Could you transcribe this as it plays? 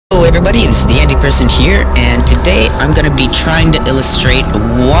everybody, this is the Andy person here, and today I'm going to be trying to illustrate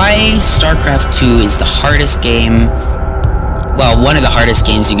why StarCraft 2 is the hardest game, well, one of the hardest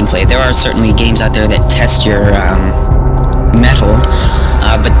games you can play. There are certainly games out there that test your mettle,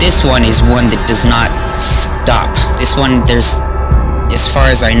 but this one is one that does not stop. This one, as far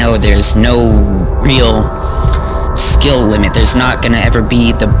as I know, there's no real skill limit. There's not going to ever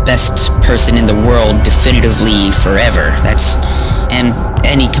be the best person in the world definitively forever. And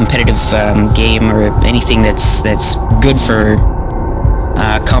any competitive game or anything that's good for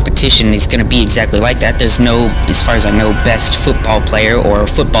competition is going to be exactly like that. There's no, as far as I know, best football player or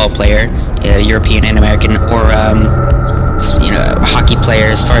football player, European and American, or hockey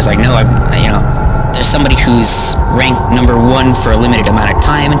player. As far as I know, there's somebody who's ranked #1 for a limited amount of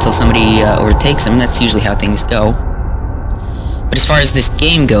time until somebody overtakes them. That's usually how things go. But as far as this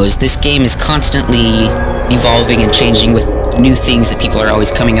game goes, this game is constantly evolving and changing with new things that people are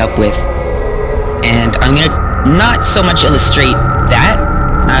always coming up with. And I'm going to not so much illustrate that,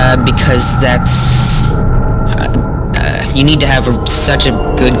 because that's... you need to have such a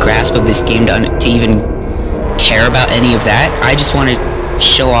good grasp of this game to even care about any of that. I just want to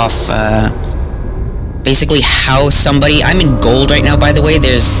show off basically how somebody... I'm in gold right now, by the way.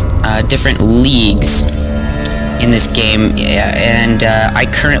 There's different leagues in this game, and I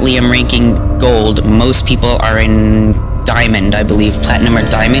currently am ranking gold. Most people are in diamond, I believe, platinum or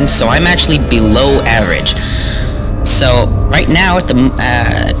diamond, so I'm actually below average. So right now,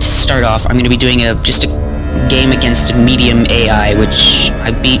 to start off, I'm going to be doing just a game against medium AI, which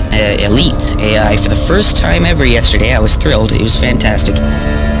I beat elite AI for the first time ever yesterday. I was thrilled. It was fantastic.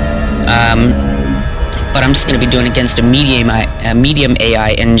 But I'm just going to be doing against a medium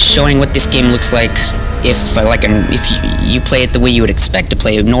AI and showing what this game looks like if you play it the way you would expect to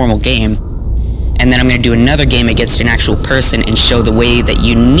play a normal game. And then I'm going to do another game against an actual person and show the way that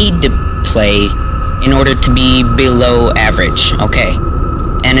you need to play in order to be below average, okay?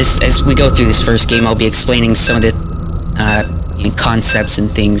 And as we go through this first game, I'll be explaining some of the concepts and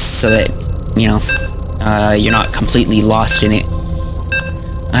things so that, you're not completely lost in it.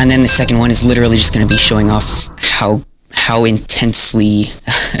 And then the second one is literally just going to be showing off how intensely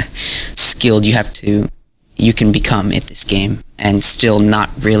skilled you can become at this game and still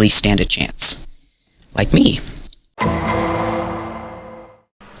not really stand a chance. Like me.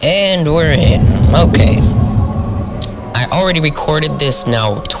 And we're in. Okay. I already recorded this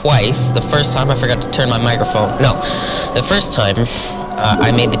now twice. The first time I forgot to turn my microphone. No. The first time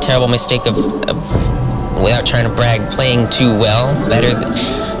I made the terrible mistake of without trying to brag, playing too well.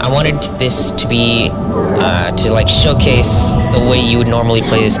 I wanted this to be to showcase the way you would normally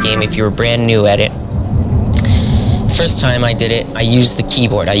play this game if you were brand new at it. First time I did it, I used the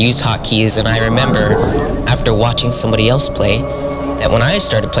keyboard. I used hotkeys, and I remember after watching somebody else play that when I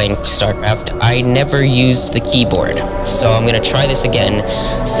started playing StarCraft, I never used the keyboard. So I'm gonna try this again.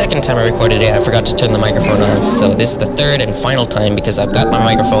 Second time I recorded it, I forgot to turn the microphone on. So this is the third and final time because I've got my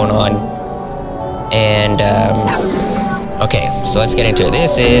microphone on. And okay, so let's get into it.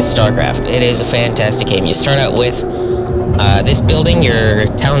 This is StarCraft. It is a fantastic game. You start out with this building, your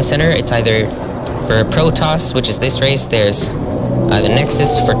town center. It's either for Protoss, which is this race. There's the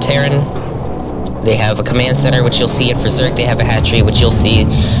Nexus for Terran. They have a command center, which you'll see, and for Zerg they have a hatchery, which you'll see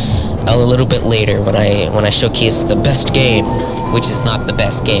a little bit later when I showcase the best game, which is not the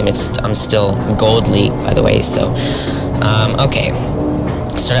best game. I'm still gold league, by the way. So okay.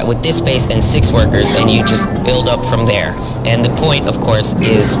 Start out with this base and 6 workers, and you just build up from there. And the point, of course,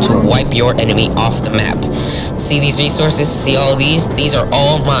 is to wipe your enemy off the map. See these resources? See all these? These are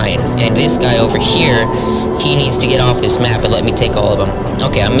all mine. And this guy over here, he needs to get off this map and let me take all of them.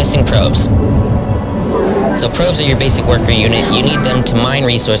 Okay, I'm missing probes. So probes are your basic worker unit. You need them to mine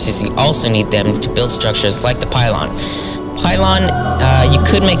resources. You also need them to build structures like the pylon. Pylon, you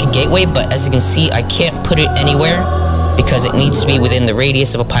could make a gateway, but as you can see, I can't put it anywhere, because it needs to be within the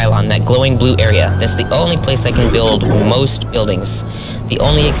radius of a pylon, that glowing blue area. That's the only place I can build most buildings. The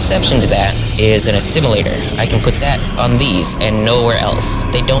only exception to that is an assimilator. I can put that on these and nowhere else.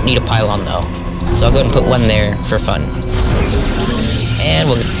 They don't need a pylon though. So I'll go ahead and put one there for fun. And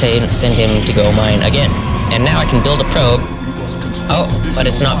we'll send him to go mine again. And now I can build a probe. Oh, but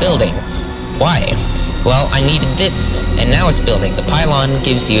it's not building. Why? Well, I needed this, and now it's building. The pylon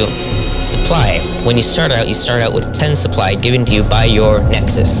gives you supply. When you start out with 10 supply given to you by your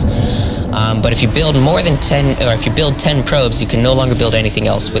Nexus. But if you build more than 10, or if you build 10 probes, you can no longer build anything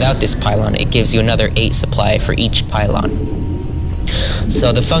else. Without this pylon, it gives you another 8 supply for each pylon.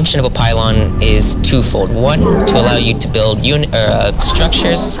 So the function of a pylon is twofold. One, to allow you to build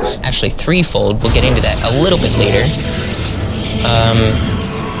structures, actually threefold. We'll get into that a little bit later.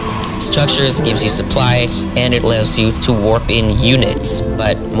 structures, it gives you supply, and it allows you to warp in units,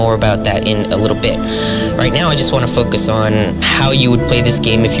 but more about that in a little bit. Right now I just want to focus on how you would play this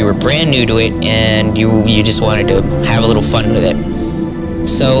game if you were brand new to it and you just wanted to have a little fun with it.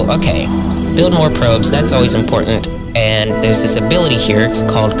 So, okay, build more probes, that's always important, and there's this ability here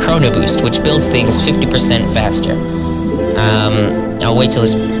called Chrono Boost, which builds things 50% faster. I'll wait till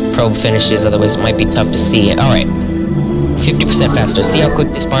this probe finishes, otherwise it might be tough to see. Alright, 50% faster. See how quick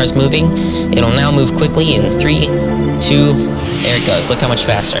this bar is moving? It'll now move quickly in 3, 2, there it goes. Look how much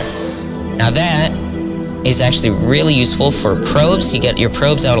faster. Now that is actually really useful for probes. You get your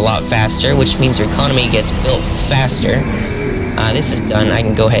probes out a lot faster, which means your economy gets built faster. This is done. I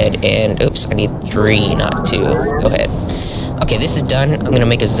can go ahead and... Oops, I need 3, not 2. Go ahead. Okay, this is done. I'm gonna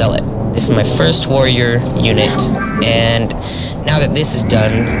make a zealot. This is my first warrior unit, and now that this is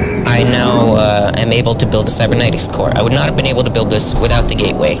done, I now am able to build a cybernetics core. I would not have been able to build this without the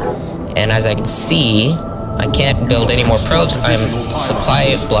gateway. And as I can see, I can't build any more probes. I'm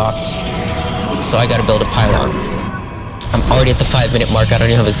supply blocked, so I gotta build a pylon. I'm already at the 5-minute mark. I don't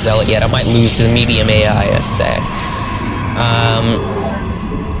even have a zealot yet. I might lose to the medium AI, that's sad.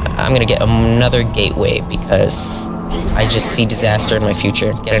 I'm gonna get another gateway because I just see disaster in my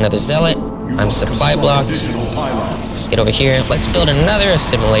future. Get another zealot. I'm supply blocked. Get over here. Let's build another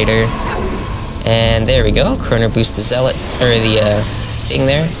assimilator. And there we go. Chrono Boost the zealot, or the thing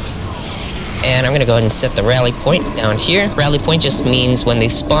there. And I'm gonna go ahead and set the rally point down here. Rally point just means when they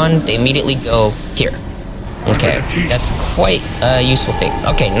spawn, they immediately go here. Okay, that's quite a useful thing.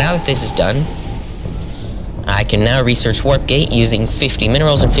 Okay, now that this is done, I can now research Warp Gate using 50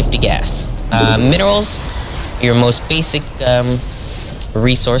 minerals and 50 gas. Minerals, your most basic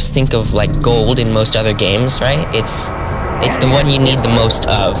resource. Think of like gold in most other games, right? It's the one you need the most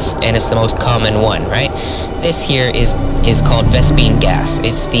of, and it's the most common one, right? This here is called Vespine gas.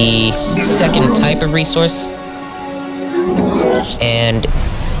 It's the second type of resource, and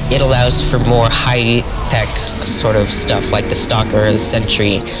it allows for more high-tech sort of stuff like the Stalker or the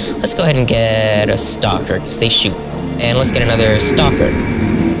Sentry. Let's go ahead and get a Stalker, because they shoot. And let's get another Stalker.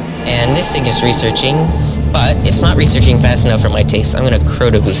 And this thing is researching, but it's not researching fast enough for my taste. I'm going to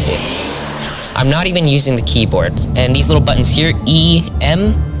Chrono Boost it. I'm not even using the keyboard. And these little buttons here, E,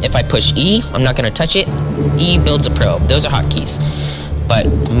 M, if I push E, I'm not going to touch it. E builds a probe. Those are hotkeys. But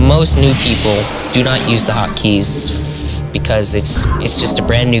most new people do not use the hotkeys because it's just a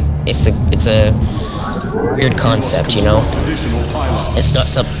brand new, it's a weird concept, you know? It's not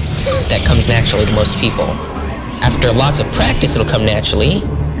something that comes naturally to most people. After lots of practice, it'll come naturally.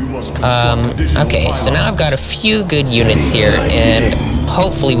 Okay, so now I've got a few good units here, and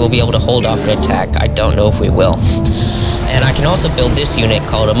hopefully we'll be able to hold off an attack. I don't know if we will. And I can also build this unit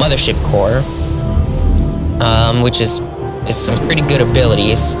called a Mothership Core, which is some pretty good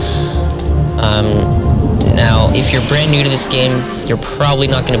abilities. Now, if you're brand new to this game, you're probably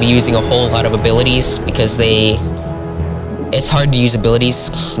not going to be using a whole lot of abilities, because it's hard to use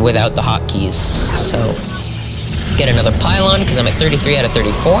abilities without the hotkeys. So, get another pylon, because I'm at 33 out of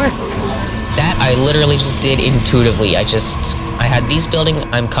 34. That I literally just did intuitively. I had these building,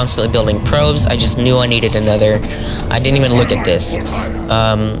 I'm constantly building probes, I just knew I needed another. I didn't even look at this,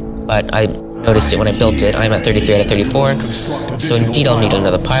 but I noticed it when I built it. I'm at 33 out of 34, so indeed I'll need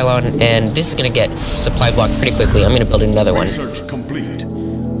another pylon, and this is going to get supply blocked pretty quickly. I'm going to build another one.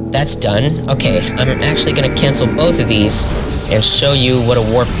 That's done. Okay, I'm actually going to cancel both of these and show you what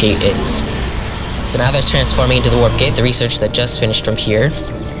a warp gate is. So now they're transforming into the warp gate, the research that just finished from here.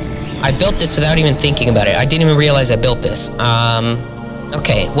 I built this without even thinking about it. I didn't even realize I built this.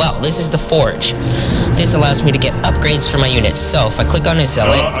 Okay, well, this is the forge. This allows me to get upgrades for my units. So, if I click on his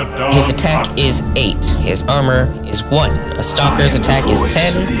zealot, his attack is 8. His armor is 1. A stalker's attack is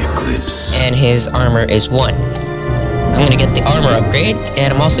 10. And his armor is 1. I'm going to get the armor upgrade,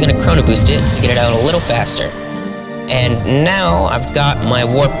 and I'm also going to chrono boost it to get it out a little faster. And now I've got my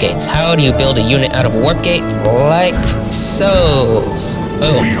warp gates. How do you build a unit out of a warp gate? Like so.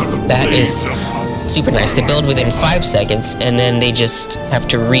 Boom. That is super nice. They build within 5 seconds, and then they just have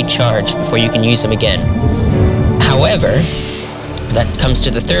to recharge before you can use them again. However, that comes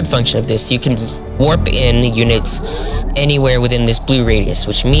to the third function of this. You can warp in units anywhere within this blue radius,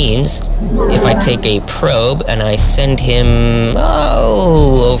 which means if I take a probe and I send him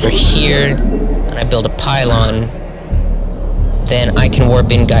over here, and I build a pylon, then I can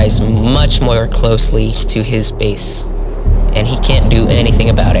warp in guys much more closely to his base. And he can't do anything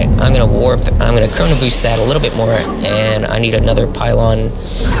about it. I'm gonna chrono boost that a little bit more, and I need another pylon.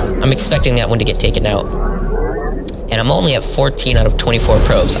 I'm expecting that one to get taken out. And I'm only at 14 out of 24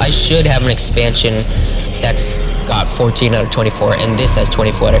 probes. I should have an expansion that's got 14 out of 24, and this has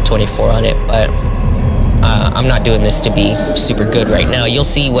 24 out of 24 on it, but I'm not doing this to be super good right now. You'll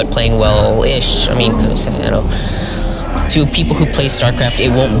see what playing well-ish, I mean, you know, to people who play StarCraft, it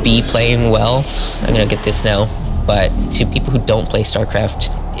won't be playing well. I'm gonna get this now, but to people who don't play StarCraft,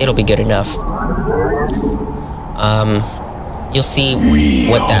 it'll be good enough. You'll see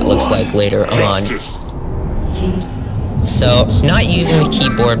what that looks like later on. So, not using the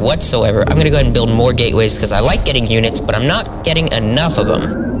keyboard whatsoever, I'm gonna go ahead and build more gateways because I like getting units, but I'm not getting enough of them.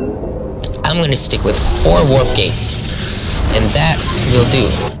 I'm gonna stick with 4 warp gates, and that will do.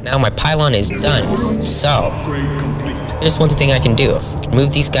 Now my pylon is done, so here's one thing I can do.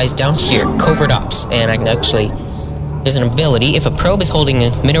 Move these guys down here, covert ops, and I can actually, there's an ability, if a probe is holding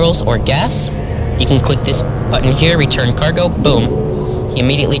minerals or gas, you can click this button here, return cargo, boom. He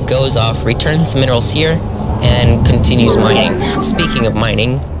immediately goes off, returns the minerals here, and continues mining. Speaking of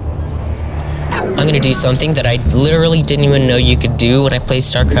mining, I'm gonna do something that I literally didn't even know you could do when I played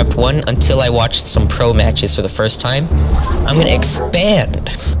StarCraft 1 until I watched some pro matches for the first time. I'm gonna expand.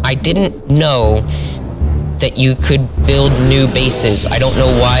 I didn't know that you could build new bases. I don't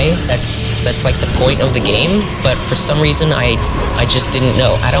know why. That's like the point of the game, but for some reason I just didn't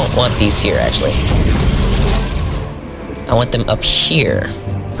know. I don't want these here, actually. I want them up here.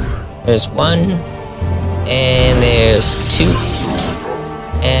 There's 1, and there's 2.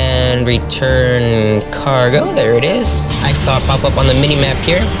 And return cargo, there it is. I saw it pop up on the mini-map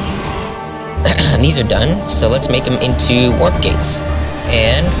here. These are done, so let's make them into warp gates.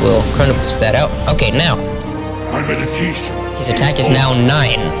 And we'll chrono boost that out. Okay, now. His attack is now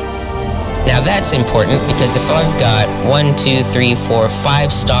 9. Now that's important, because if I've got 1, 2, 3, 4,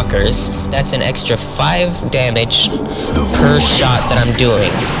 5 stalkers, that's an extra 5 damage per shot that I'm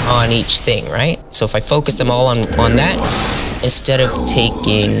doing on each thing, right? So if I focus them all on that, instead of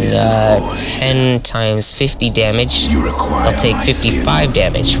taking 10 times 50 damage, I'll take 55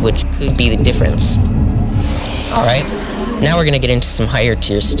 damage, which could be the difference. Alright, now we're gonna get into some higher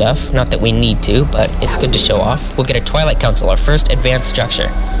tier stuff. Not that we need to, but it's good to show off. We'll get a Twilight Council, our first advanced structure.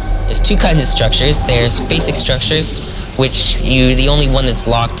 There's 2 kinds of structures. There's basic structures, which the only one that's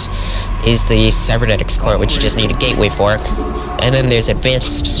locked is the Cybernetics Core, which you just need a gateway for. And then there's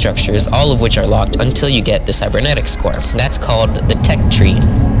advanced structures, all of which are locked until you get the Cybernetics Core. That's called the Tech Tree.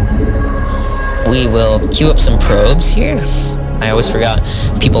 We will queue up some probes here. I always forgot.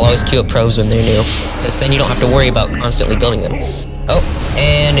 People always queue up probes when they're new, because then you don't have to worry about constantly building them. Oh,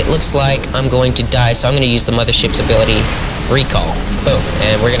 and it looks like I'm going to die, so I'm going to use the mothership's ability, Recall. Boom.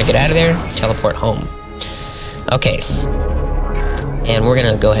 And we're going to get out of there, teleport home. Okay. And we're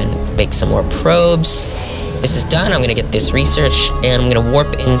going to go ahead and make some more probes. This is done. I'm going to get this research, and I'm going to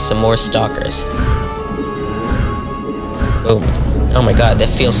warp in some more stalkers. Boom. Oh my god, that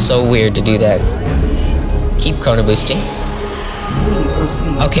feels so weird to do that. Keep chrono boosting.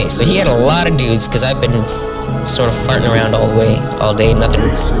 Okay, so he had a lot of dudes, because I've been sort of farting around all day, nothing.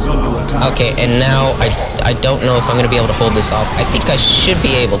 Okay, and now I don't know if I'm going to be able to hold this off. I think I should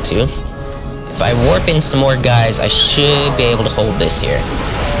be able to. If I warp in some more guys, I should be able to hold this here.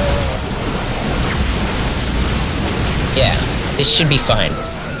 Yeah, this should be fine.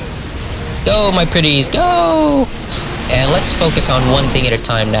 Go, my pretties, go! And let's focus on one thing at a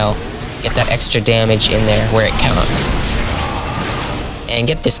time now. Get that extra damage in there where it counts. And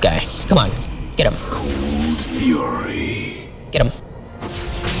get this guy. Come on, get him. Get him.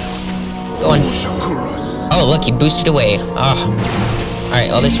 Go on. Oh, look, he boosted away. Ah. Alright,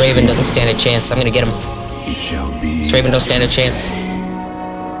 well, this Raven doesn't stand a chance. I'm gonna get him. This Raven don't stand a chance.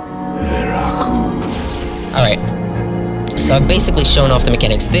 Alright. So I've basically shown off the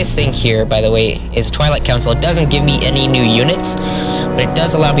mechanics. This thing here, by the way, is Twilight Council. It doesn't give me any new units, but it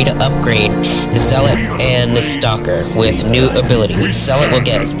does allow me to upgrade the Zealot and the Stalker with new abilities. The Zealot will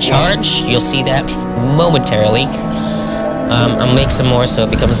get charge. You'll see that momentarily. I'll make some more so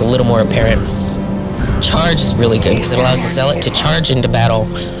it becomes a little more apparent. Charge is really good because it allows the Zealot to charge into battle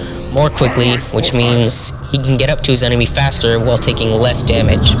more quickly, which means he can get up to his enemy faster while taking less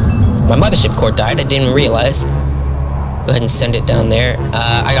damage. My mothership core died, I didn't realize. Go ahead and send it down there.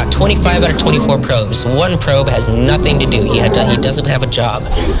 I got 25 out of 24 probes. One probe has nothing to do. He doesn't have a job.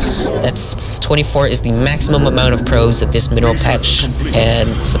 That's 24 is the maximum amount of probes that this mineral patch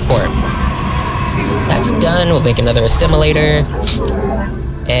can support. That's done. We'll make another assimilator.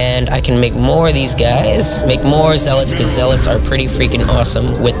 And I can make more of these guys. Make more Zealots, because Zealots are pretty freaking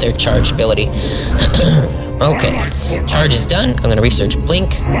awesome with their charge ability. Okay, charge is done. I'm gonna research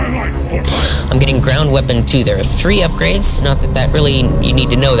Blink. I'm getting ground weapon too. There are 3 upgrades. Not that really you need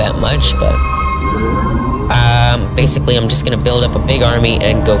to know that much, but basically I'm just gonna build up a big army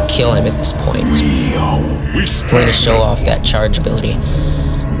and go kill him at this point. Way to show off that charge ability.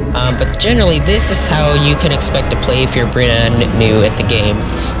 But generally, this is how you can expect to play if you're brand new at the game.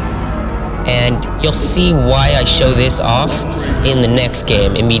 And you'll see why I show this off in the next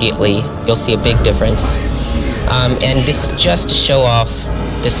game immediately. You'll see a big difference. And this is just to show off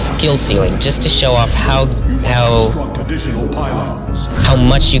the skill ceiling, just to show off how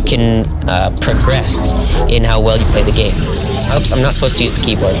much you can progress in how well you play the game. Oops, I'm not supposed to use the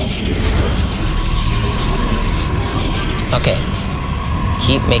keyboard. Okay.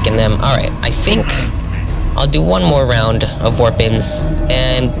 Keep making them. Alright, I think I'll do one more round of warp-ins,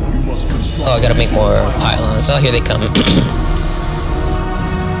 and... oh, I gotta make more pylons. Oh, here they come.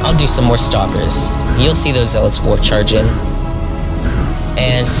 I'll do some more stalkers. You'll see those zealots war charge in.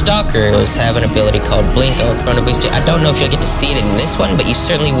 And stalkers have an ability called Blink. I'll chrono boost it. I don't know if you'll get to see it in this one, but you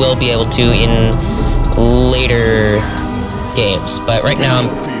certainly will be able to in later games. But right now,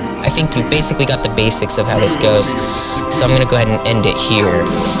 I think we basically got the basics of how this goes. So I'm gonna go ahead and end it here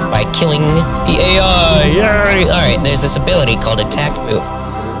by killing the AI. Yay! Alright, there's this ability called Attack Move.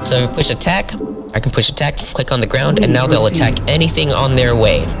 So if I push attack, I can push attack, click on the ground, and now they'll attack anything on their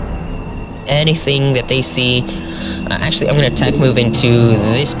way. Anything that they see. Actually, I'm gonna attack move into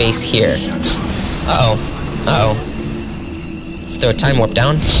this base here. Uh-oh. Uh-oh. Let's throw a time warp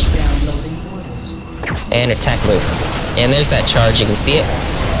down. And attack move. And there's that charge, you can see it.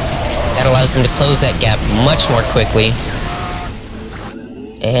 That allows them to close that gap much more quickly.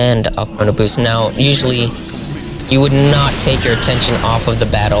 And I'll chrono boost. Now, usually, you would not take your attention off of the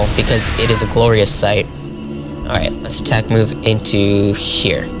battle because it is a glorious sight. Alright, let's attack move into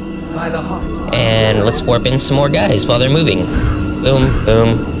here. And let's warp in some more guys while they're moving. Boom,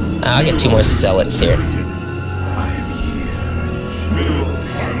 boom. I'll get 2 more zealots here.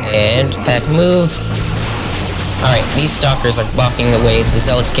 And attack move. Alright, these stalkers are blocking the way. The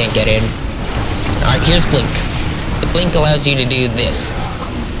zealots can't get in. Alright, here's Blink. The Blink allows you to do this.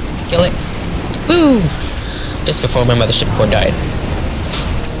 Kill it. Woo! Just before my mothership core died.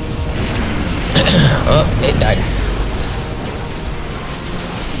 Oh, it died.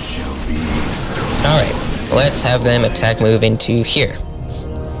 Alright, let's have them attack move into here.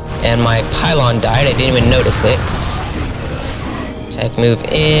 And my pylon died, I didn't even notice it. Attack move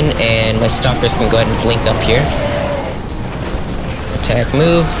in, and my stalkers can go ahead and blink up here. Attack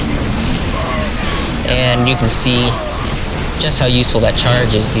move. And you can see just how useful that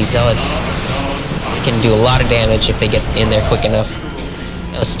charge is. These zealots can do a lot of damage if they get in there quick enough.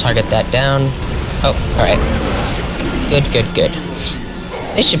 Let's target that down. Oh, alright. Good, good, good.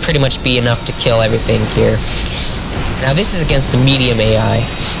 This should pretty much be enough to kill everything here. Now, this is against the medium AI.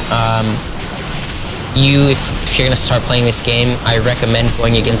 If you're going to start playing this game, I recommend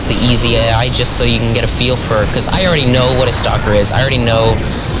going against the easy AI just so you can get a feel for... because I already know what a stalker is. I already know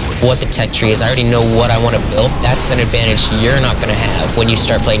what the tech tree is. I already know what I want to build. That's an advantage you're not going to have when you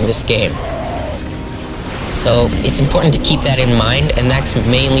start playing this game. So it's important to keep that in mind, and that's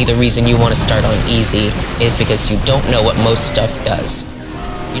mainly the reason you want to start on easy, is because you don't know what most stuff does.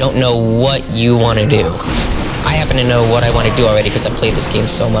 You don't know what you want to do. I happen to know what I want to do already because I've played this game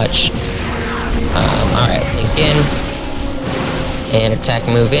so much. Alright, blink in. And attack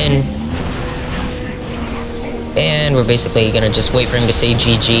move in. And we're basically going to just wait for him to say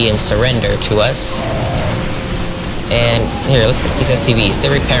GG and surrender to us. And here, let's get these SCVs.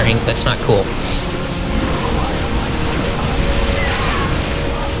 They're repairing. That's not cool.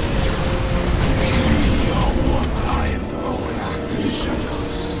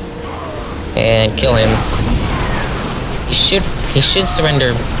 And kill him. He should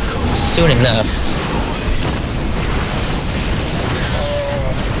surrender soon enough.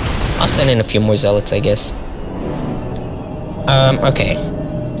 I'll send in a few more zealots, I guess. Okay.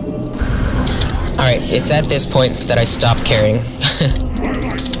 Alright, it's at this point that I stop caring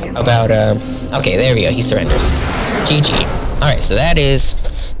about, okay, there we go, he surrenders. GG. Alright, so that is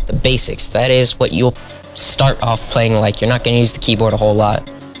the basics. That is what you'll start off playing like. You're not going to use the keyboard a whole lot.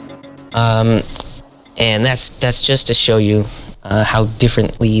 And that's just to show you how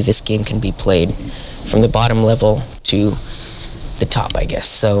differently this game can be played from the bottom level to the top, I guess.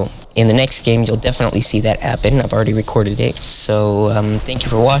 So in the next game, you'll definitely see that happen. I've already recorded it. So thank you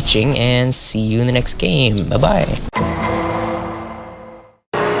for watching, and see you in the next game. Bye-bye.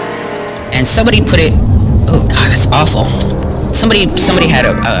 And somebody put it... oh, God, that's awful. Somebody had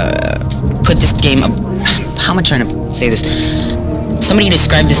put this game... how am I trying to say this? Somebody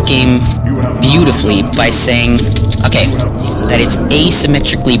described this game beautifully by saying, okay, that it's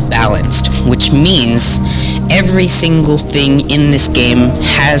asymmetrically balanced, which means every single thing in this game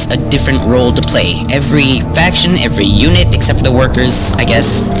has a different role to play. Every faction, every unit, except for the workers, I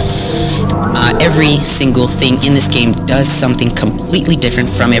guess. Every single thing in this game does something completely different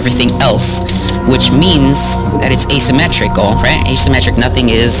from everything else, which means that it's asymmetrical, right? Asymmetric, nothing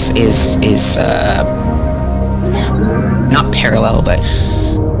is not parallel, but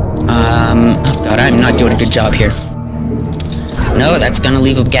oh god, I'm not doing a good job here. No, that's gonna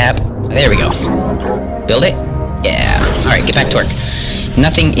leave a gap. There we go. Build it? Yeah. Alright, get back to work.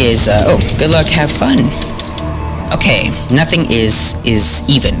 Nothing is, oh, good luck, have fun. Okay, nothing is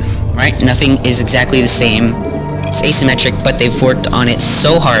even, right? Nothing is exactly the same. It's asymmetric, but they've worked on it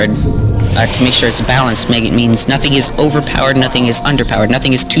so hard to make sure it's balanced. It means nothing is overpowered, nothing is underpowered,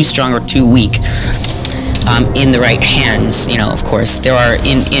 nothing is too strong or too weak. In the right hands, you know, of course. There are,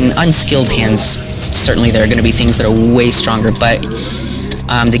 in unskilled hands, certainly there are going to be things that are way stronger, but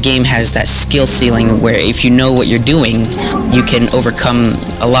the game has that skill ceiling where if you know what you're doing, you can overcome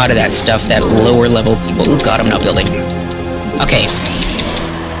a lot of that stuff that lower level people... Oh god, I'm not building. Okay.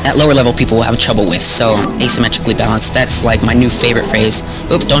 That lower level people will have trouble with, so asymmetrically balanced, that's like my new favorite phrase.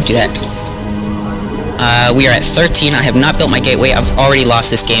 Oop, don't do that. We are at 13. I have not built my gateway. I've already lost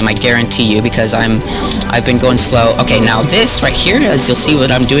this game, I guarantee you, because I've been going slow. Okay, now this right here, as you'll see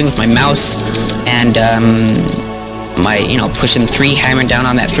what I'm doing with my mouse, and my, you know, pushing 3, hammering down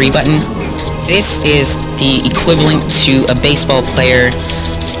on that 3 button. This is the equivalent to a baseball player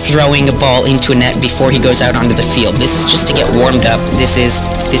throwing a ball into a net before he goes out onto the field. This is just to get warmed up. This is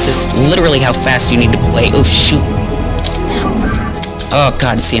literally how fast you need to play. Oh shoot. Oh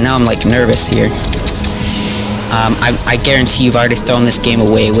god, see, now I'm like nervous here. I guarantee you've already thrown this game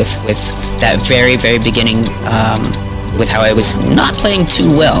away with that very, very beginning, with how I was not playing too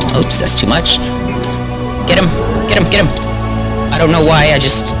well. Oops, that's too much. Get him! Get him! Get him! I don't know why,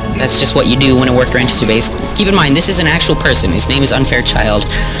 that's just what you do when a worker enters your base. Keep in mind, this is an actual person. His name is Unfair Child.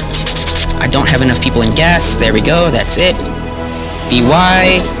 I don't have enough people in gas. There we go, that's it.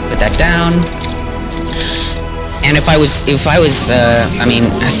 BY, put that down. And if I was, I mean,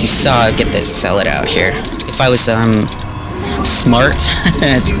 as you saw, get this zealot out here. If I was, smart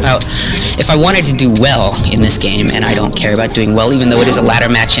about, if I wanted to do well in this game, and I don't care about doing well, even though it is a ladder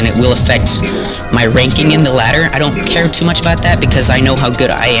match and it will affect my ranking in the ladder, I don't care too much about that because I know how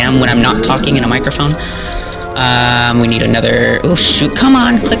good I am when I'm not talking in a microphone. We need another, oh shoot, come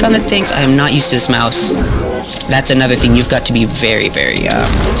on, click on the things. I am not used to this mouse. That's another thing, you've got to be very, very,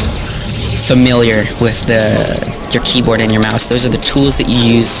 familiar with your keyboard and your mouse. Those are the tools that you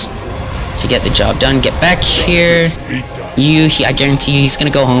use to get the job done. Get back here. I guarantee you he's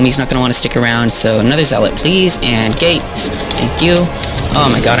gonna go home. He's not gonna want to stick around. So another zealot, please, and gate. Thank you. Oh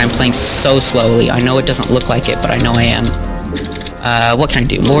my god, I'm playing so slowly. I know it doesn't look like it, but I know I am. What can I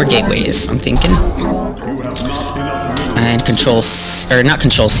do? More gateways, I'm thinking. And Control C, or not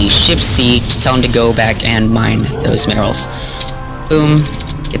Control C, Shift C to tell him to go back and mine those minerals. Boom.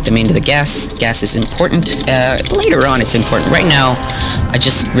 Get them into the gas. Gas is important. Later on it's important. Right now, I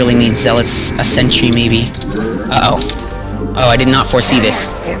just really need zealots. A sentry, maybe. Uh-oh. Oh, I did not foresee this.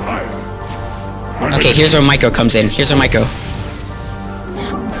 Okay, here's where Micro comes in. Here's where Micro.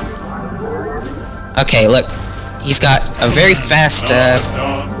 Okay, look. He's got a very fast,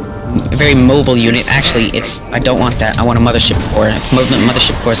 very mobile unit. Actually, I don't want that. I want a mothership core.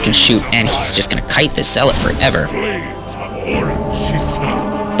 Mothership cores can shoot, and he's just gonna kite this zealot forever.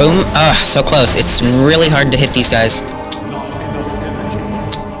 Boom. Ugh, so close. It's really hard to hit these guys.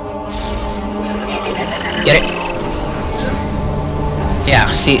 Get it? Yeah,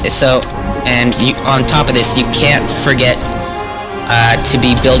 see, so, and you, on top of this, you can't forget to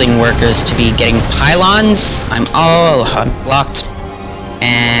be building workers, to be getting pylons. I'm blocked.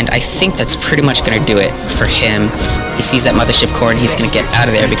 And I think that's pretty much gonna do it for him. He sees that mothership core and he's gonna get out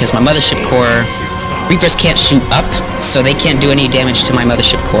of there because my mothership core, Reapers can't shoot up, so they can't do any damage to my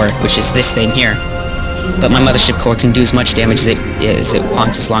mothership core, which is this thing here. But my mothership core can do as much damage as it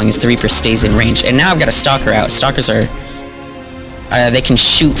wants as long as the Reaper stays in range. And now I've got a Stalker out. Stalkers are, they can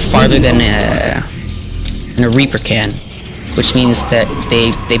shoot farther than a Reaper can, which means that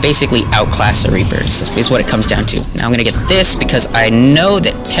they basically outclass a Reaper, is what it comes down to. Now I'm gonna get this because I know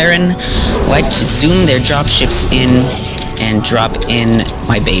that Terran like to zoom their dropships in and drop in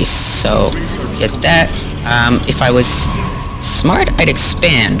my base, so get that. If I was smart, I'd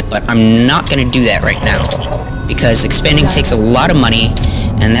expand, but I'm not gonna do that right now because expanding takes a lot of money,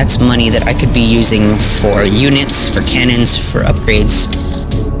 and that's money that I could be using for units, for cannons, for upgrades.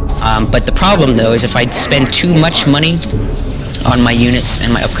 But the problem though is if I spend too much money on my units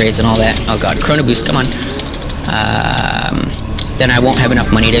and my upgrades and all that. Oh god, Chrono Boost, come on. then I won't have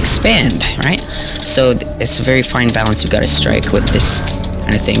enough money to expand, right? So it's a very fine balance you've got to strike with this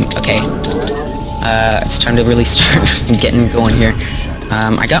kind of thing. Okay, it's time to really start getting going here.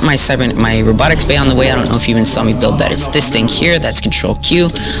 I got my robotics bay on the way. I don't know if you even saw me build that. It's this thing here. That's Control Q.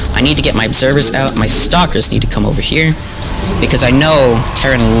 I need to get my observers out. My stalkers need to come over here, because I know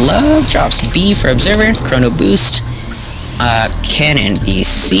Terran love drops. B for observer, chrono boost, cannon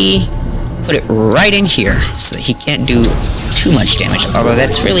BC. Put it right in here so that he can't do too much damage. Although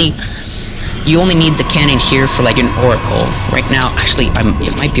that's really, you only need the cannon here for like an oracle. Right now, actually,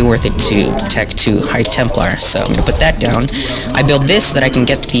 it might be worth it to tech to High Templar. So I'm gonna put that down. I build this so that I can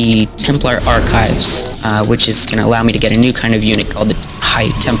get the Templar archives, which is gonna allow me to get a new kind of unit called the High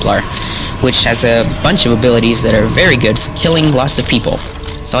Templar, which has a bunch of abilities that are very good for killing lots of people.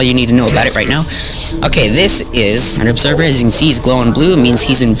 That's all you need to know about it right now. Okay, this is an observer. As you can see, he's glowing blue. It means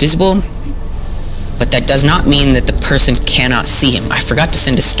he's invisible. But that does not mean that the person cannot see him. I forgot to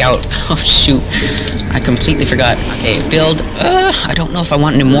send a scout. Oh, shoot. I completely forgot. Okay, build. I don't know if I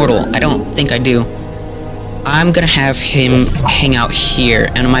want an immortal. I don't think I do. I'm gonna have him hang out here.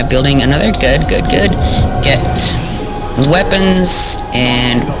 And am I building another? Good. Get weapons,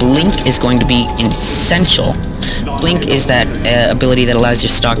 and Blink is going to be essential. Blink is that ability that allows your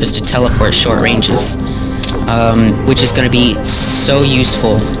stalkers to teleport short ranges. Which is going to be so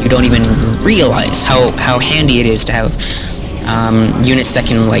useful. You don't even realize how handy it is to have units that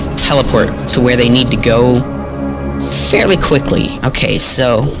can like teleport to where they need to go fairly quickly. Okay,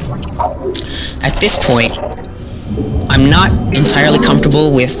 so at this point, I'm not entirely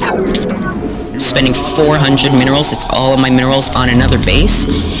comfortable with spending 400 minerals. It's all of my minerals on another base,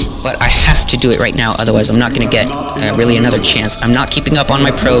 but I have to do it right now, otherwise I'm not going to get really another chance. I'm not keeping up on my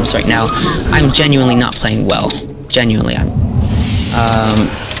probes right now. I'm genuinely not playing well. Genuinely, I'm.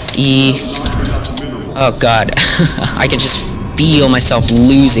 Oh god. I can just feel myself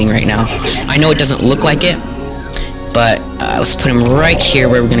losing right now. I know it doesn't look like it, but let's put him right here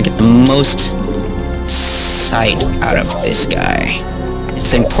where we're going to get the most sight out of this guy.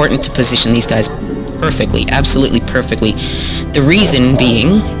 It's important to position these guys perfectly, absolutely perfectly. The reason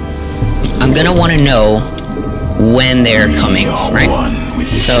being, I'm gonna want to know when they're coming, right?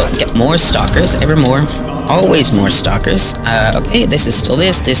 So get more stalkers, ever more, always more stalkers. Okay, this is still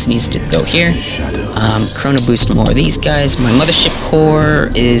this needs to go here. Chrono boost more of these guys. My mothership core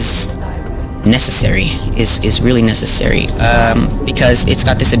is necessary, is really necessary, because it's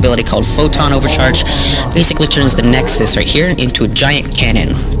got this ability called photon overcharge. Basically turns the nexus right here into a giant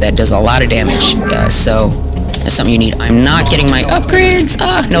cannon that does a lot of damage. So that's something you need. I'm not getting my upgrades.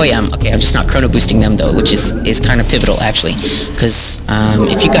 No I am. Okay, I'm just not chrono boosting them though, which is kind of pivotal actually, because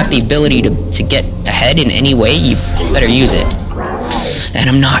if you got the ability to get ahead in any way, you better use it. And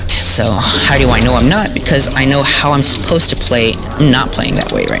I'm not. So how do I know I'm not? Because I know how I'm supposed to play. I'm not playing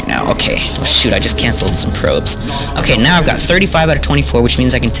that way right now. Okay. Oh, shoot, I just canceled some probes. Okay, now I've got 35 out of 24, which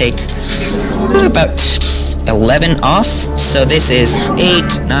means I can take about 11 off. So this is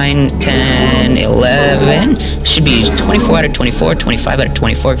 8, 9, 10, 11. Should be 24 out of 24, 25 out of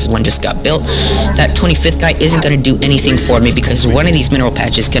 24, because one just got built. That 25th guy isn't going to do anything for me, because one of these mineral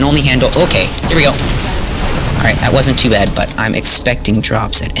patches can only handle... Okay, here we go. Alright, that wasn't too bad, but I'm expecting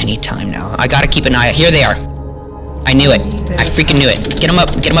drops at any time now. I gotta keep an eye out. Here they are. I knew it. I freaking knew it. Get them up,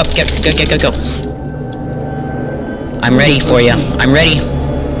 get them up, go. I'm ready for you. I'm ready.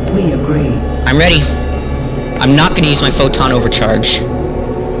 We agree. I'm ready. I'm not gonna use my photon overcharge,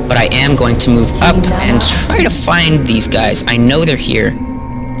 but I am going to move up and try to find these guys. I know they're here.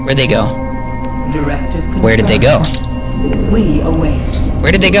 Where'd they go? Directive Where did they go? We await.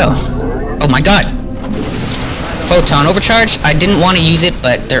 Where did they go? Oh my god. Photon overcharge. I didn't want to use it,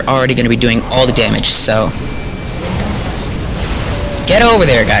 but they're already going to be doing all the damage, so get over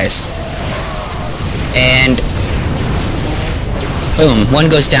there, guys. And boom, one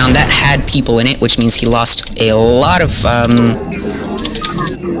goes down. That had people in it, which means he lost a lot of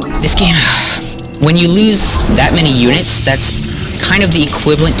this game. When you lose that many units, that's kind of the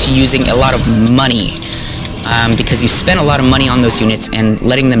equivalent to using a lot of money. Because you spent a lot of money on those units, and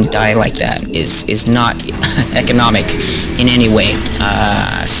letting them die like that is not economic in any way.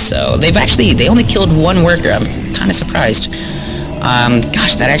 So they only killed one worker. I'm kind of surprised.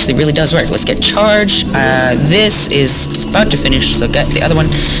 Gosh, that actually really does work. Let's get charge. This is about to finish, so get the other one.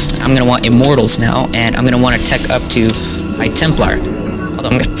 I'm gonna want immortals now, and I'm gonna want to tech up to High Templar. Although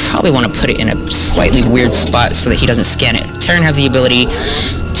I'm gonna probably want to put it in a slightly weird spot so that he doesn't scan it. Terran have the ability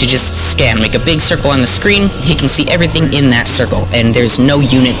to just scan, make a big circle on the screen. He can see everything in that circle, and there's no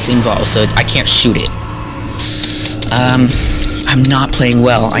units involved, so I can't shoot it. I'm not playing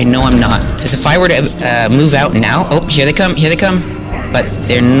well. I know I'm not. Because if I were to move out now... Oh, here they come, here they come. But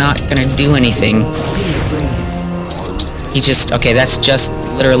they're not gonna do anything. He just... Okay, that's just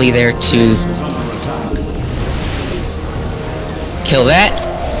literally there to... kill that.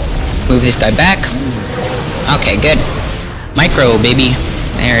 Move this guy back. Okay, good. Micro, baby.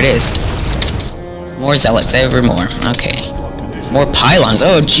 There it is. More zealots, ever more. Okay. More pylons.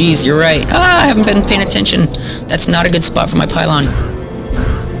 Oh, jeez, you're right. Ah, I haven't been paying attention. That's not a good spot for my pylon.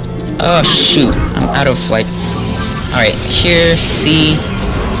 Oh, shoot. I'm out of, like... Alright, here, C.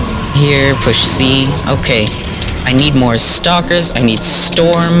 Here, push C. Okay. I need more stalkers. I need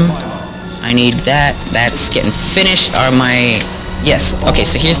storm. I need that. That's getting finished. Are my... Yes. Okay,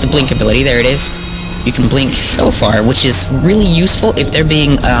 so here's the blink ability. There it is. You can blink so far, which is really useful if they're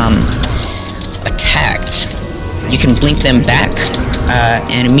being, attacked. You can blink them back,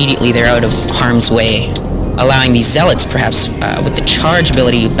 and immediately they're out of harm's way, allowing these zealots, perhaps, with the charge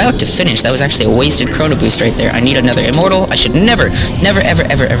ability about to finish. That was actually a wasted chrono boost right there. I need another immortal. I should never,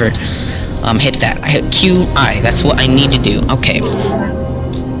 ever hit that. I hit QI. That's what I need to do. Okay.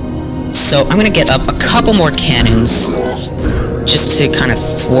 So I'm gonna get up a couple more cannons, just to kind of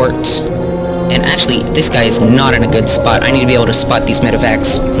thwart. And actually, this guy is not in a good spot. I need to be able to spot these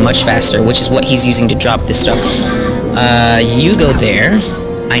medevacs much faster, which is what he's using to drop this stuff. You go there.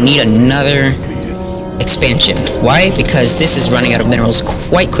 I need another expansion. Why? Because this is running out of minerals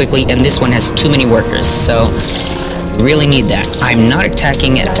quite quickly, and this one has too many workers, so really need that. I'm not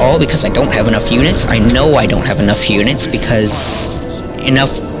attacking at all because I don't have enough units. I know I don't have enough units because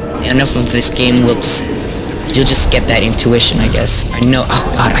enough of this game will just... You'll just get that intuition, I guess. I know...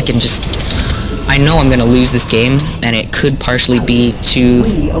 Oh, God, I know I'm gonna lose this game, and it could partially be to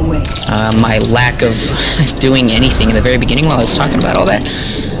my lack of doing anything in the very beginning while I was talking about all that.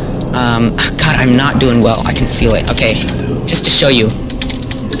 God, I'm not doing well. I can feel it. Okay, just to show you,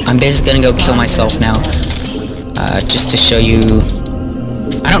 I'm basically gonna go kill myself now. Just to show you...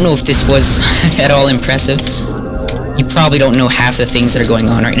 I don't know if this was at all impressive. You probably don't know half the things that are going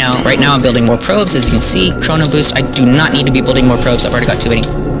on right now. Right now I'm building more probes, as you can see. Chrono boost. I do not need to be building more probes. I've already got too many.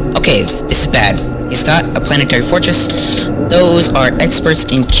 Okay, this is bad. He's got a planetary fortress. Those are experts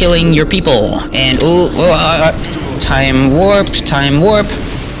in killing your people. And, time warp, time warp.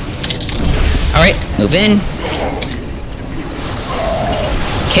 Alright, move in.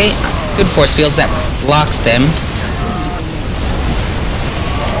 Okay, good force fields, that blocks them.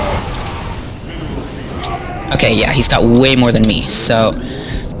 Okay, yeah, he's got way more than me. So,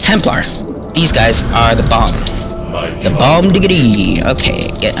 Templar. These guys are the bomb. The bomb diggity. Okay,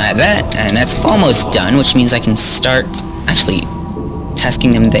 get that, and that's almost done, which means I can start actually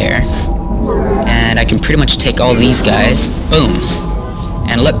tasking them there. And I can pretty much take all these guys. Boom.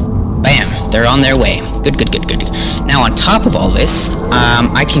 And look, bam, they're on their way. Good. Now on top of all this,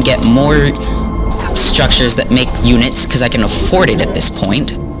 I can get more structures that make units, because I can afford it at this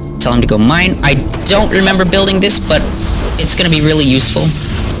point. Tell them to go mine. I don't remember building this, but it's going to be really useful.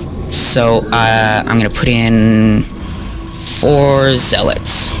 So, I'm gonna put in 4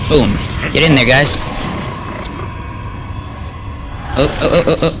 zealots. Boom. Get in there, guys. Oh,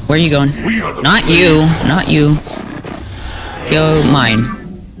 where are you going? Not you, not you. Go mine.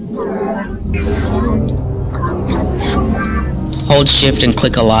 Hold shift and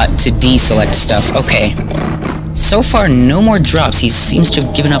click a lot to deselect stuff. Okay. So far, no more drops. He seems to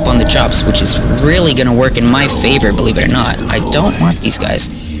have given up on the drops, which is really gonna work in my favor, believe it or not. I don't want these guys.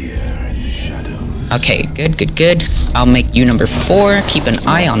 Okay, good. I'll make you number 4. Keep an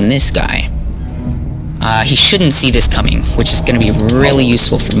eye on this guy. He shouldn't see this coming, which is going to be really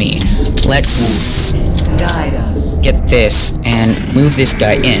useful for me. Let's get this and move this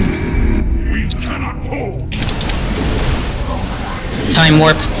guy in. Time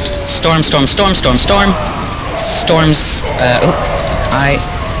warp. Storm. Storms.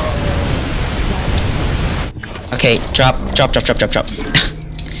 Okay, drop.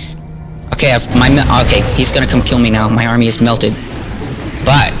 Okay, okay, he's gonna come kill me now. My army is melted.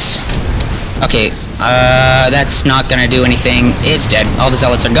 But, okay, that's not gonna do anything. It's dead. All the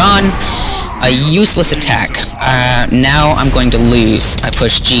zealots are gone. A useless attack. Now I'm going to lose. I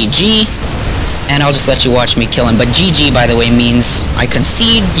push GG, and I'll just let you watch me kill him. But GG, by the way, means I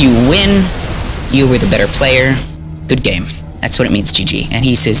concede, you win, you were the better player. Good game. That's what it means, GG. And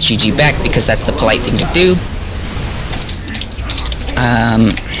he says GG back because that's the polite thing to do.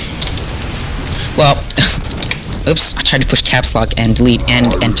 Well, oops, I tried to push caps lock and delete and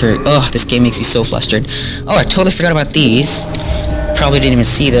enter. Oh, this game makes you so flustered. Oh, I totally forgot about these. Probably didn't even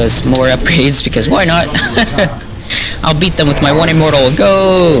see those more upgrades because why not? I'll beat them with my 1 immortal.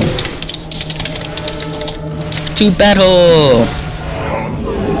 Go! to battle!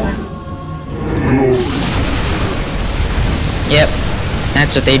 Yep,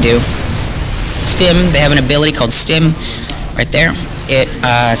 that's what they do. Stim, they have an ability called Stim, right there. It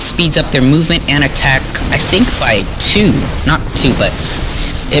speeds up their movement and attack, I think by 2. Not 2, but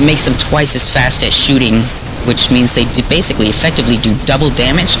it makes them twice as fast at shooting, which means they basically effectively do double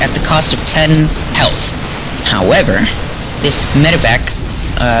damage at the cost of 10 health. However, this medevac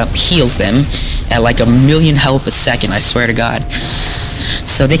heals them at like 1,000,000 health a second, I swear to God.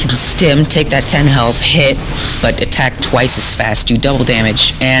 So they can stim, take that 10 health, hit, but attack twice as fast, do double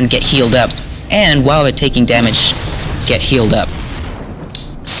damage, and get healed up. And while they're taking damage, get healed up.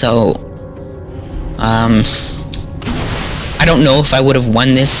 So, I don't know if I would have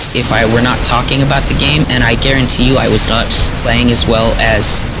won this if I were not talking about the game, and I guarantee you I was not playing as well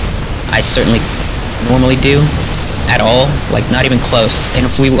as I certainly normally do, at all, like not even close. And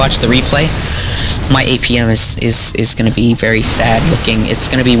if we watch the replay, my APM is going to be very sad looking. It's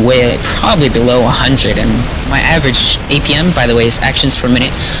going to be probably below 100, and my average APM, by the way, is actions per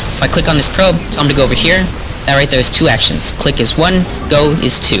minute. If I click on this probe, tell them to go over here. That right there is 2 actions. Click is 1, go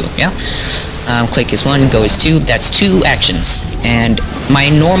is 2, yeah? Click is 1, go is 2, that's 2 actions. And my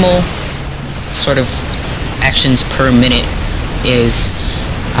normal sort of actions per minute is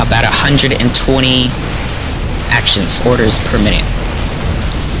about 120 actions, orders per minute.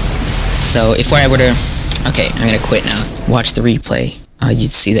 So if I were to... Okay, I'm gonna quit now. Watch the replay.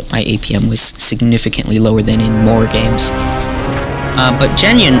 You'd see that my APM was significantly lower than in more games. But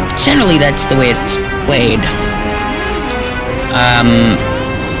generally that's the way it's played. I'm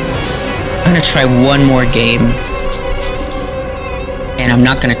gonna try one more game, and I'm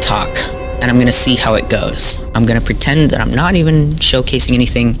not gonna talk, and I'm gonna see how it goes. I'm gonna pretend that I'm not even showcasing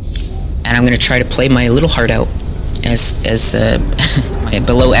anything, and I'm gonna try to play my little heart out as my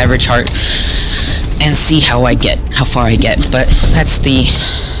below average heart, and see how far I get. But that's the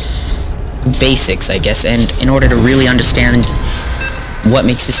basics, I guess, and in order to really understand what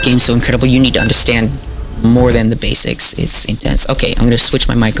makes this game so incredible, you need to understand more than the basics. It's intense. Okay, I'm gonna switch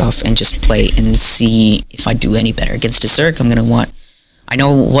my mic off and just play and see if I do any better. Against a Zerg, I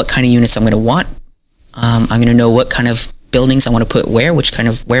know what kind of units I'm gonna want. I'm gonna know what kind of buildings I want to put where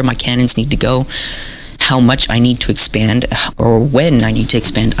my cannons need to go, how much I need to expand, or when I need to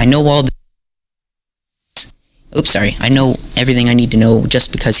expand. I know all the... Oops, sorry. I know everything I need to know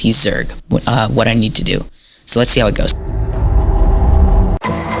just because he's Zerg, what I need to do. So let's see how it goes.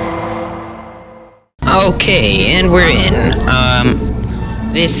 Okay, and we're in.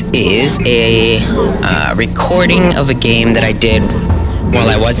 This is a recording of a game that I did while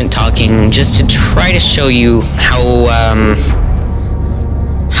I wasn't talking, just to try to show you how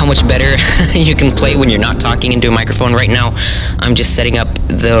much better you can play when you're not talking into a microphone. Right now, I'm just setting up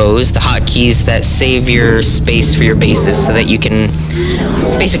the hotkeys that save your space for your bases so that you can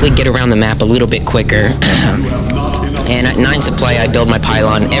basically get around the map a little bit quicker. And at 9 supply, I build my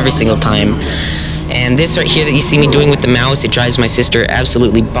pylon every single time. And this right here that you see me doing with the mouse, it drives my sister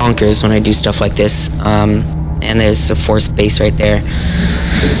absolutely bonkers when I do stuff like this. And there's a force base right there.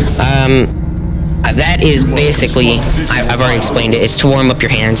 That is basically, I've already explained it, it's to warm up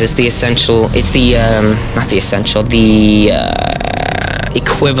your hands. It's the essential, not the essential, the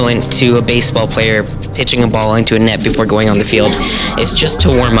equivalent to a baseball player pitching a ball into a net before going on the field. It's just to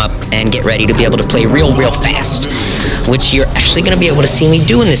warm up and get ready to be able to play real fast, which you're actually going to be able to see me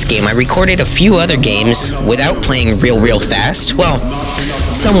do in this game. I recorded a few other games without playing real fast. Well,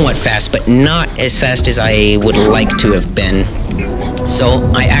 somewhat fast, but not as fast as I would like to have been. So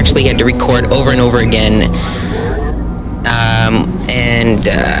I actually had to record over and over again.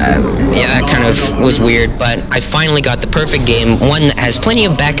 Yeah, that kind of was weird, but I finally got the perfect game, one that has plenty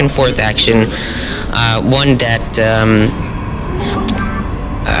of back and forth action, one that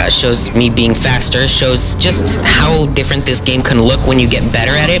shows me being faster, shows just how different this game can look when you get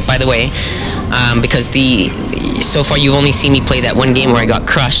better at it, by the way, because so far you've only seen me play that one game where I got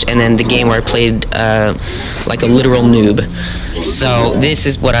crushed, and then the game where I played like a literal noob. So this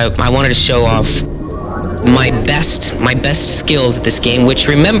is what I wanted to show off. My best skills at this game, which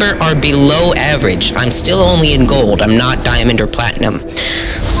remember are below average. I'm still only in gold. I'm not diamond or platinum.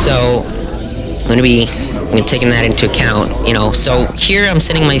 So I'm gonna be taking that into account, you know. So here I'm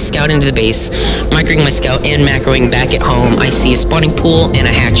sending my scout into the base, microing my scout and macroing back at home. I see a spawning pool and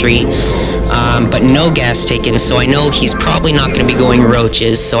a hatchery, but no gas taken, so I know he's probably not going to be going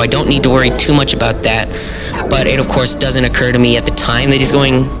roaches, so I don't need to worry too much about that. But it of course doesn't occur to me at the time that he's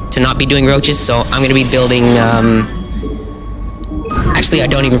going to not be doing roaches, so I'm going to be building, actually I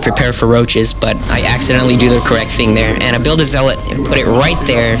don't even prepare for roaches, but I accidentally do the correct thing there, and I build a zealot and put it right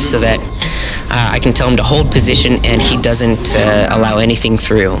there so that I can tell him to hold position, and he doesn't allow anything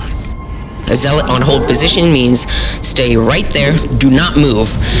through. A zealot on hold position means stay right there, do not move.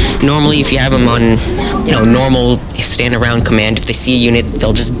 Normally, if you have them on, normal stand around command, if they see a unit,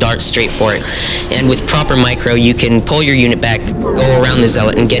 they'll just dart straight for it. And with proper micro, you can pull your unit back, go around the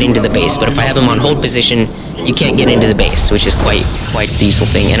zealot, and get into the base. But if I have them on hold position, you can't get into the base, which is quite the useful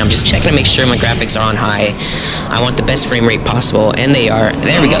thing. And I'm just checking to make sure my graphics are on high. I want the best frame rate possible, and they are.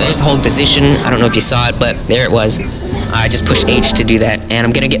 There we go, there's the hold position. I don't know if you saw it, but there it was. I just pushed H to do that, and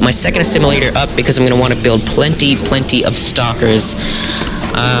I'm gonna get my second assimilator up because I'm gonna want to build plenty of stalkers,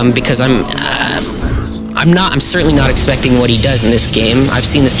 because I'm certainly not expecting what he does in this game. I've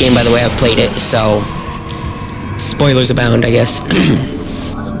seen this game, by the way, I've played it, so spoilers abound, I guess.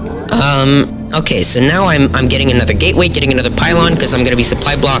 Okay, so now I'm getting another gateway, getting another pylon, because I'm gonna be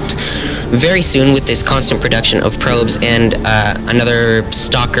supply blocked very soon with this constant production of probes, and another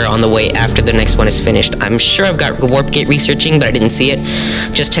stalker on the way after the next one is finished. I'm sure I've got warp gate researching, but I didn't see it.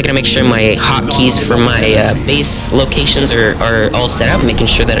 Just checking to make sure my hotkeys for my base locations are all set up, making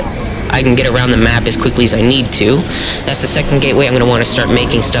sure that I can get around the map as quickly as I need to. That's the second gateway. I'm going to want to start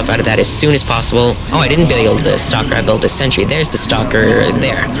making stuff out of that as soon as possible. Oh, I didn't build the stalker, I built a sentry. There's the stalker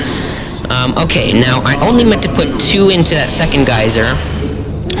there. Okay, now I only meant to put 2 into that second geyser.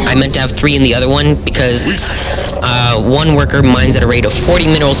 I meant to have 3 in the other one because one worker mines at a rate of 40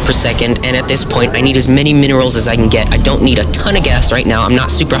 minerals per second, and at this point I need as many minerals as I can get. I don't need a ton of gas right now. I'm not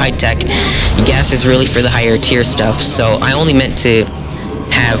super high tech. Gas is really for the higher tier stuff, so I only meant to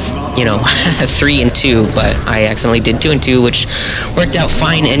have, 3 and 2, but I accidentally did 2 and 2, which worked out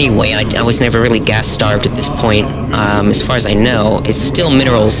fine anyway. I was never really gas starved at this point. As far as I know, it's still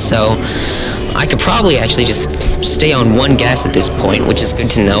minerals, so I could probably actually just stay on 1 gas at this point, which is good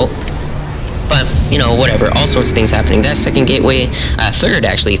to know. But, whatever, all sorts of things happening. That second gateway,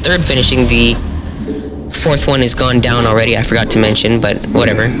 third finishing. The 4th one has gone down already, I forgot to mention, but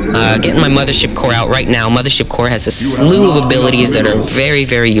whatever. Getting my mothership core out right now. Mothership core has a slew of abilities that are very,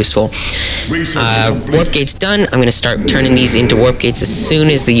 very useful. Warp gate's done. I'm going to start turning these into warp gates as soon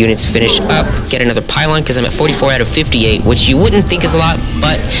as the units finish up. Get another pylon, because I'm at 44 out of 58, which you wouldn't think is a lot,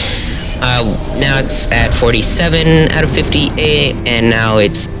 but now it's at 47 out of 58, and now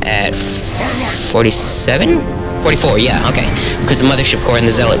it's at 47? 44, yeah, okay. Because the mothership core and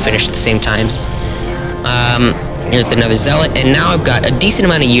the zealot finished at the same time. Here's another zealot, and now I've got a decent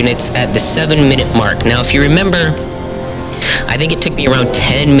amount of units at the 7-minute mark. Now, if you remember, I think it took me around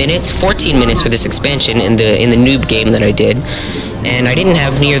 10 minutes, 14 minutes for this expansion in the noob game that I did, and I didn't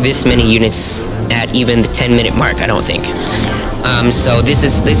have near this many units at even the 10-minute mark, I don't think. So this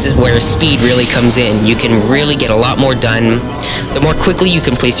is where speed really comes in. You can really get a lot more done. The more quickly you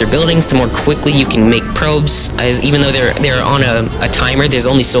can place your buildings, the more quickly you can make probes. Even though they're on a timer, there's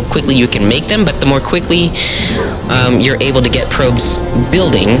only so quickly you can make them. But the more quickly you're able to get probes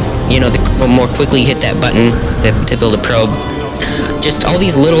building, the more quickly you hit that button to build a probe. Just all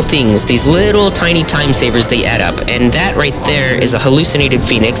these little things, these little tiny time savers, they add up. And that right there is a hallucinated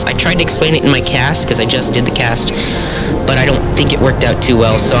phoenix. I tried to explain it in my cast, because I just did the cast, but I don't think it worked out too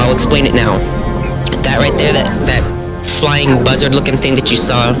well, so I'll explain it now. That right there, that flying buzzard looking thing that you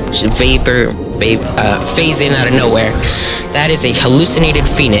saw, phase in out of nowhere, that is a hallucinated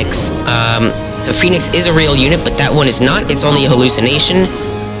phoenix. The phoenix is a real unit, but that one is not. It's only a hallucination.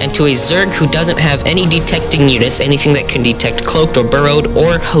 And to a Zerg who doesn't have any detecting units, anything that can detect cloaked or burrowed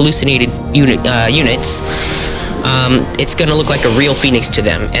or hallucinated units, it's going to look like a real phoenix to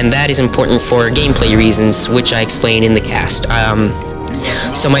them, and that is important for gameplay reasons, which I explain in the cast.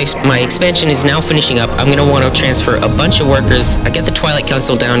 So my expansion is now finishing up. I'm going to want to transfer a bunch of workers. I get the Twilight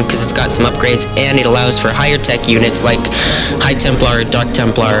Council down because it's got some upgrades, and it allows for higher tech units like High Templar, Dark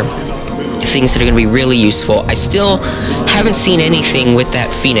Templar, things that are going to be really useful. I still haven't seen anything with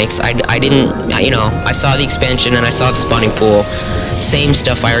that Phoenix. I didn't, I saw the expansion and I saw the spawning pool. Same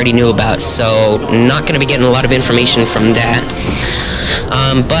stuff I already knew about, so not going to be getting a lot of information from that.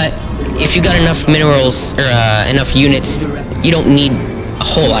 But if you got enough minerals, or enough units, you don't need a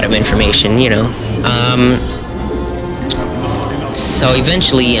whole lot of information, So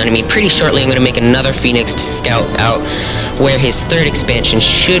eventually, pretty shortly, I'm going to make another Phoenix to scout out where his 3rd expansion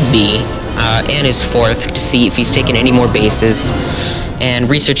should be, and his 4th, to see if he's taken any more bases. And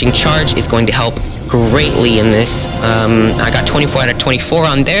researching charge is going to help greatly in this. I got 24 out of 24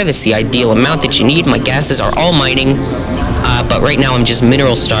 on there. That's the ideal amount that you need. My gases are all mining, but right now I'm just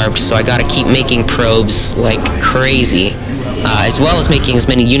mineral starved, so I gotta keep making probes like crazy. As well as making as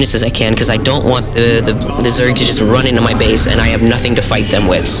many units as I can, because I don't want the Zerg to just run into my base and I have nothing to fight them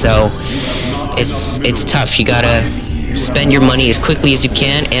with. So it's tough. You gotta spend your money as quickly as you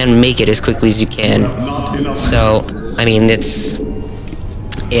can and make it as quickly as you can. So, I mean, that's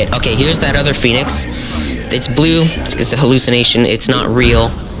it. Okay, here's that other Phoenix. It's blue. It's a hallucination. It's not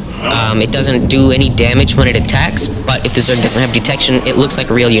real. It doesn't do any damage when it attacks, but if the Zerg doesn't have detection, it looks like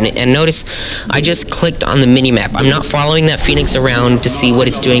a real unit. And notice, I just clicked on the minimap. I'm not following that Phoenix around to see what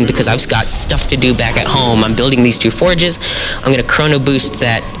it's doing because I've got stuff to do back at home. I'm building these 2 forges. I'm going to chrono boost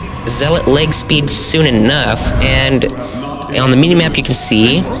that Zealot leg speed soon enough, and on the minimap you can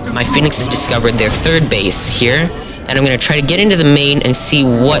see my Phoenix has discovered their 3rd base here, and I'm going to try to get into the main and see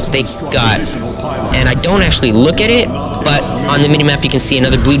what they got. And I don't actually look at it, but on the minimap you can see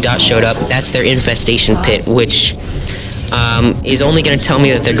another blue dot showed up. That's their infestation pit, which is only going to tell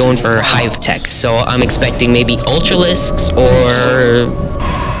me that they're going for hive tech. So I'm expecting maybe ultralisks, or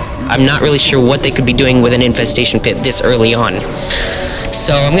I'm not really sure what they could be doing with an infestation pit this early on.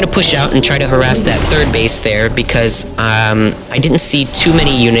 So I'm going to push out and try to harass that 3rd base there, because I didn't see too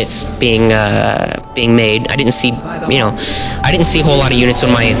many units being made. I didn't see, I didn't see a whole lot of units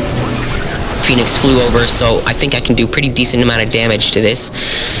when my Phoenix flew over, so I think I can do pretty decent amount of damage to this.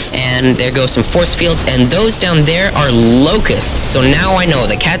 And there go some force fields, and those down there are locusts. So now I know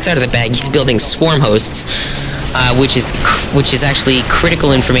the cat's out of the bag. He's building swarm hosts, which is actually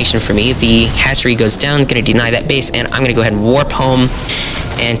critical information for me. The hatchery goes down, gonna deny that base, and I'm gonna go ahead and warp home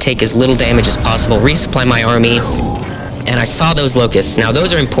and take as little damage as possible, resupply my army. And I saw those locusts. Now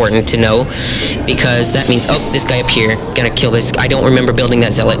those are important to know, because that means, oh, this guy up here, gonna kill this. I don't remember building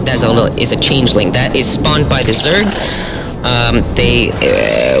that Zealot. That Zealot is a changeling. That is spawned by the Zerg.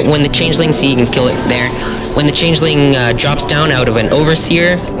 When the changeling, see, you can kill it there. When the changeling drops down out of an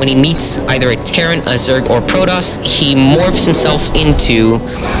overseer, when he meets either a Terran, a Zerg, or Protoss, he morphs himself into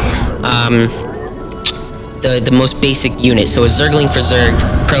the most basic unit. So a Zergling for Zerg,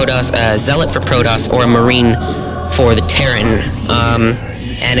 Protoss, Zealot for Protoss, or a Marine for the Terran.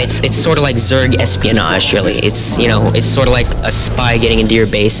 And it's sort of like Zerg espionage, really. It's, it's sort of like a spy getting into your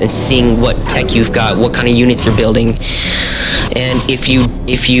base and seeing what tech you've got, what kind of units you're building. And if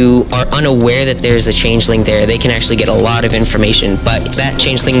you are unaware that there's a changeling there, they can actually get a lot of information. But if that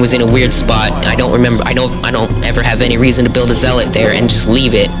changeling was in a weird spot, I don't ever have any reason to build a Zealot there and just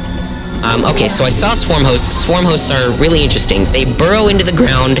leave it. Okay, so I saw swarm hosts. Swarm hosts are really interesting. They burrow into the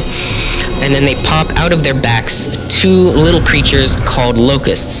ground, and then they pop out of their backs 2 little creatures called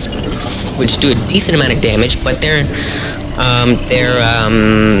locusts, which do a decent amount of damage, but their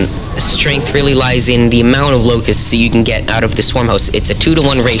strength really lies in the amount of locusts that you can get out of the swarm hosts. It's a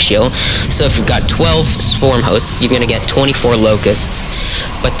 2-to-1 ratio, so if you've got 12 swarm hosts, you're going to get 24 locusts.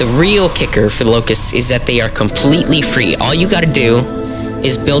 But the real kicker for the locusts is that they are completely free. All you got to do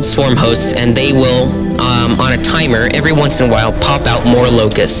is build swarm hosts, and they will, on a timer, every once in a while, pop out more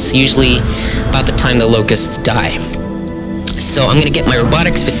locusts, usually about the time the locusts die. So I'm going to get my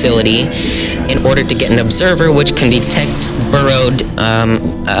robotics facility in order to get an observer which can detect burrowed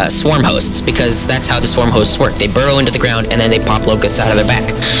swarm hosts, because that's how the swarm hosts work. They burrow into the ground and then they pop locusts out of their back.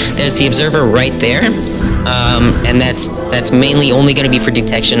 There's the observer right there, and that's mainly only going to be for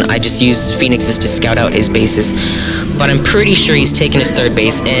detection. I just use Phoenixes to scout out his bases, but I'm pretty sure he's taken his 3rd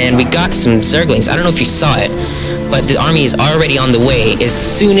base, and we got some Zerglings. I don't know if you saw it, but the army is already on the way. As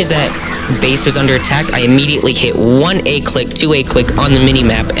soon as that base was under attack, I immediately hit 1 A-click, 2 A-click on the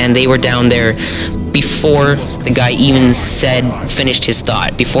minimap, and they were down there before the guy even finished his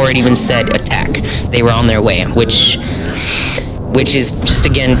thought, before it even said attack. They were on their way, which is just,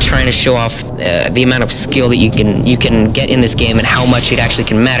 again, trying to show off the amount of skill that you can get in this game and how much it actually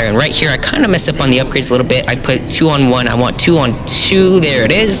can matter. And right here, I kind of mess up on the upgrades a little bit. I put 2 on 1. I want 2 on 2. There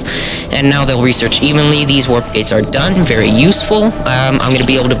it is. And now they'll research evenly. These warp gates are done. Very useful. I'm going to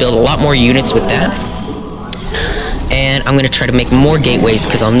be able to build a lot more units with that. And I'm going to try to make more gateways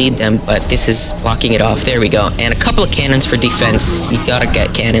because I'll need them, but this is blocking it off. There we go. And a couple of cannons for defense. You gotta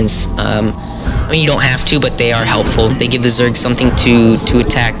get cannons. I mean, you don't have to, but they are helpful. They give the Zerg something to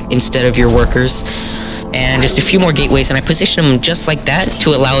attack instead of your workers. And just a few more gateways, and I position them just like that to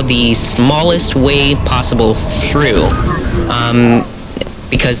allow the smallest way possible through.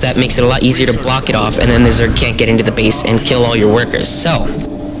 Because that makes it a lot easier to block it off, and then the Zerg can't get into the base and kill all your workers. So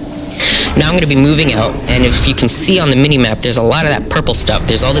now I'm going to be moving out, and if you can see on the minimap, there's a lot of that purple stuff.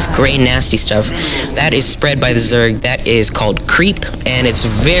 There's all this gray nasty stuff. That is spread by the Zerg. That is called creep, and it's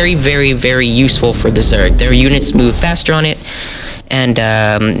very, very, very useful for the Zerg. Their units move faster on it, and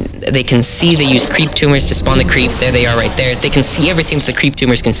they can see, they use creep tumors to spawn the creep. There they are right there. They can see everything that the creep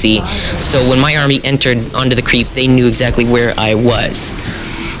tumors can see. So when my army entered onto the creep, they knew exactly where I was.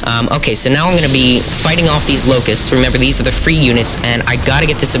 Okay, so now I'm going to be fighting off these locusts. Remember, these are the free units, and I got to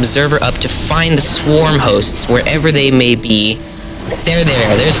get this observer up to find the swarm hosts, wherever they may be.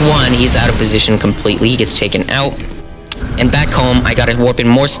 There's one. He's out of position completely. He gets taken out. And back home, I gotta warp in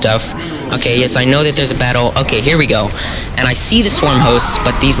more stuff. Okay, yes, I know that there's a battle. Okay, here we go. And I see the swarm hosts,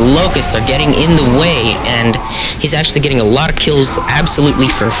 but these locusts are getting in the way, and he's actually getting a lot of kills absolutely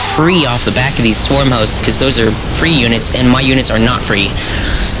for free off the back of these swarm hosts, because those are free units, and my units are not free.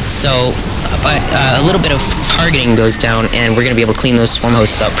 So, but a little bit of targeting goes down, and we're gonna be able to clean those swarm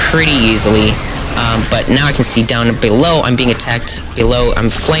hosts up pretty easily. But now I can see down below, I'm being attacked below, I'm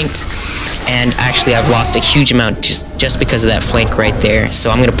flanked, and actually I've lost a huge amount just because of that flank right there. So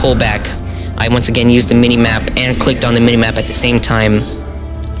I'm going to pull back. I once again used the mini-map and clicked on the mini-map at the same time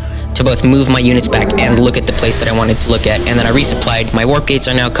to both move my units back and look at the place that I wanted to look at, and then I resupplied. My warp gates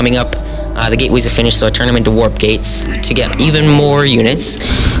are now coming up. The gateways are finished, so I turn them into warp gates to get even more units.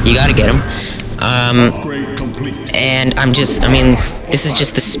 You gotta get them. And this is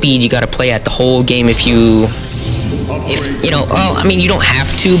just the speed you gotta play at the whole game if you know, well, I mean, you don't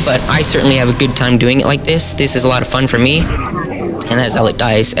have to, but I certainly have a good time doing it like this. This is a lot of fun for me. And that zealot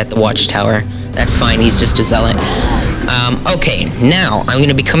dies at the watchtower. That's fine, he's just a zealot. Okay, now I'm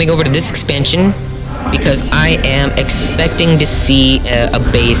gonna be coming over to this expansion because I am expecting to see a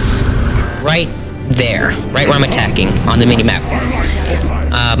base right there, right where I'm attacking on the mini-map.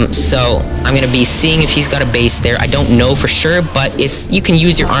 So I'm gonna be seeing if he's got a base there. I don't know for sure, but you can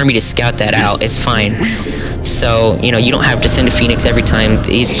use your army to scout that out. It's fine. So, you know, you don't have to send a Phoenix every time.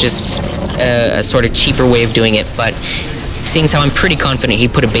 It's just a sort of cheaper way of doing it, but seeing as how I'm pretty confident he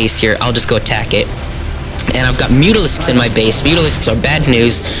put a base here, I'll just go attack it. And I've got Mutalisks in my base. Mutalisks are bad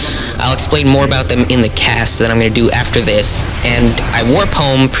news. I'll explain more about them in the cast that I'm going to do after this. And I warp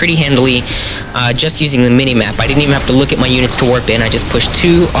home pretty handily just using the mini-map. I didn't even have to look at my units to warp in. I just pushed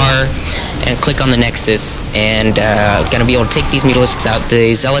 2R and click on the Nexus. And going to be able to take these Mutalisks out.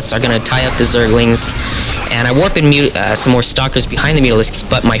 The Zealots are going to tie up the Zerglings. And I warp in some more Stalkers behind the Mutalisks,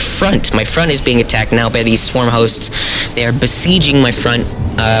 but my front is being attacked now by these swarm hosts. They are besieging my front,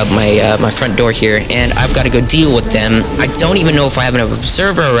 my front door here, and I've got to go deal with them. I don't even know if I have an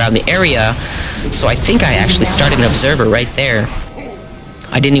observer around the area, so I think I actually started an observer right there.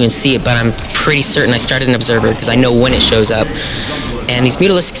 I didn't even see it, but I'm pretty certain I started an observer because I know when it shows up. And these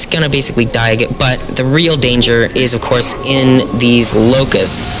Mutalisks are gonna basically die, but the real danger is, of course, in these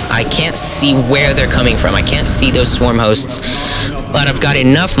locusts. I can't see where they're coming from. I can't see those swarm hosts, but I've got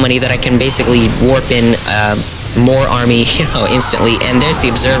enough money that I can basically warp in more army, you know, instantly. And there's the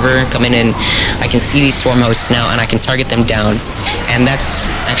observer coming in. I can see these swarm hosts now, and I can target them down. And that's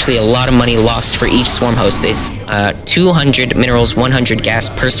actually a lot of money lost for each swarm host. It's 200 minerals, 100 gas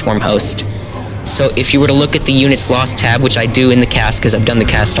per swarm host. So if you were to look at the units lost tab, which I do in the cast because I've done the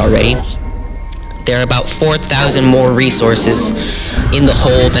cast already, there are about 4,000 more resources in the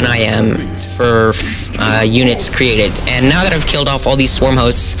hole than I am for units created. And now that I've killed off all these swarm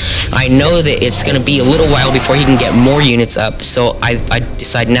hosts, I know that it's going to be a little while before he can get more units up, so I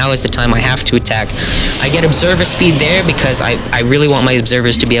decide now is the time I have to attack. I get observer speed there because I really want my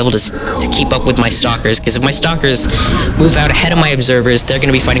observers to be able to keep up with my stalkers, because if my stalkers move out ahead of my observers, they're going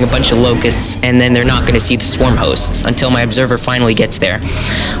to be fighting a bunch of locusts, and then they're not going to see the swarm hosts until my observer finally gets there.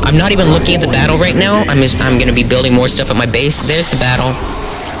 I'm not even looking at the battle right now. I'm going to be building more stuff at my base. There's the battle.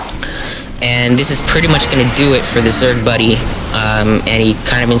 And this is pretty much going to do it for the Zerg buddy. And he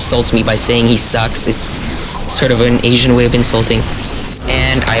kind of insults me by saying he sucks. It's sort of an Asian way of insulting.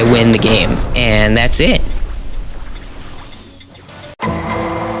 And I win the game. And that's it.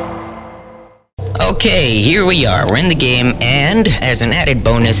 Okay, here we are. We're in the game, and as an added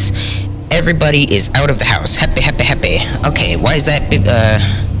bonus, everybody is out of the house. Happy, happy, happy. Okay, why is that?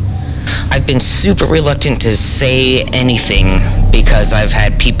 I've been super reluctant to say anything because I've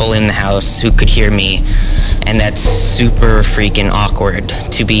had people in the house who could hear me, and that's super freaking awkward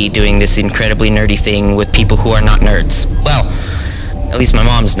to be doing this incredibly nerdy thing with people who are not nerds. Well, at least my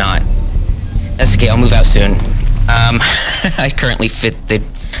mom's not. That's okay, I'll move out soon. I currently fit the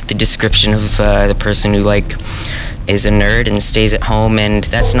description of the person who, like, is a nerd and stays at home, and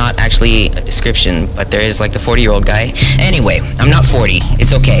that's not actually a description, but there is, like, the 40-year-old guy. Anyway, I'm not 40.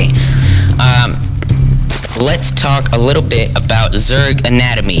 It's okay. Let's talk a little bit about Zerg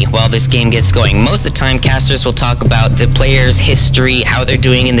anatomy while this game gets going. Most of the time, casters will talk about the player's history, how they're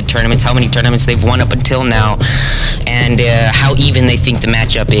doing in the tournaments, how many tournaments they've won up until now, and how even they think the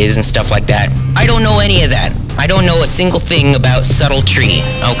matchup is and stuff like that. I don't know any of that. I don't know a single thing about subtle tree.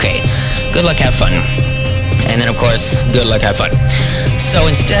 Okay, good luck, have fun. And then, of course, good luck, have fun. So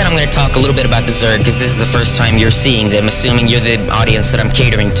instead, I'm going to talk a little bit about the Zerg, because this is the first time you're seeing them, assuming you're the audience that I'm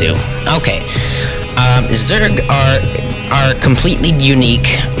catering to. Okay. Zerg are completely unique,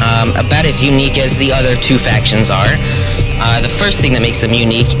 about as unique as the other two factions are. The first thing that makes them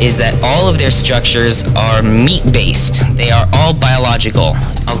unique is that all of their structures are meat-based. They are all biological,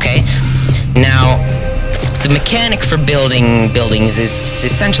 okay? Now, the mechanic for building buildings is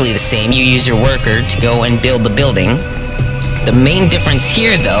essentially the same. You use your worker to go and build the building. The main difference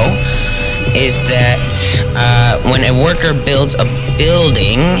here, though, is that when a worker builds a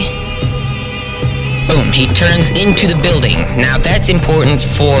building, boom, he turns into the building. Now, that's important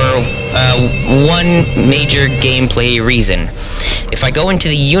for one major gameplay reason. If I go into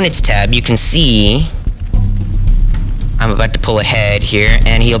the Units tab, you can see I'm about to pull ahead here,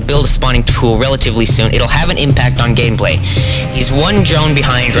 and he'll build a spawning pool relatively soon. It'll have an impact on gameplay. He's one drone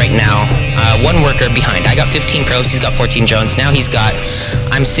behind right now, one worker behind. I got 15 probes, he's got 14 drones. Now he's got,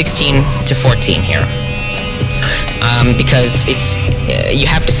 I'm 16 to 14 here. Because it's, you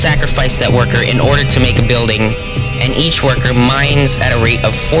have to sacrifice that worker in order to make a building, and each worker mines at a rate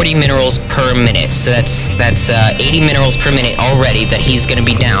of 40 minerals per minute. So that's 80 minerals per minute already that he's going to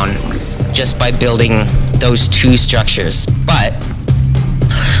be down just by building those two structures. But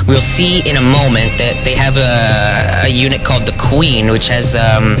we'll see in a moment that they have a unit called the Queen, which has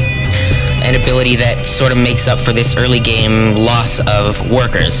an ability that sort of makes up for this early game loss of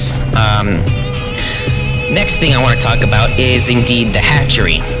workers. Next thing I want to talk about is indeed the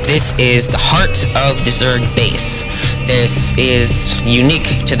hatchery. This is the heart of the Zerg base. This is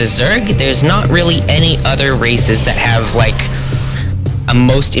unique to the Zerg. There's not really any other races that have, like, a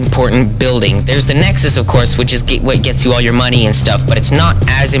most important building. There's the Nexus, of course, which is what gets you all your money and stuff, but it's not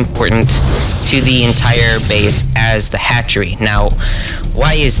as important to the entire base as the hatchery. Now,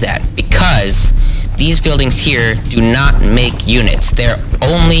 why is that? Because these buildings here do not make units. They're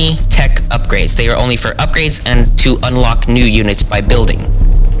only tech upgrades. They are only for upgrades and to unlock new units by building.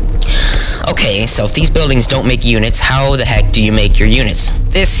 Okay, so if these buildings don't make units, how the heck do you make your units?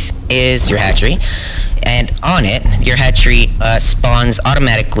 This is your hatchery, and on it, your hatchery spawns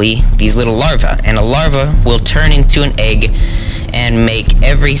automatically these little larvae, and a larva will turn into an egg and make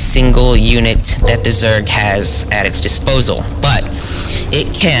every single unit that the Zerg has at its disposal. But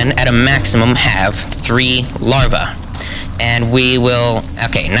it can, at a maximum, have 3 larvae. And we will...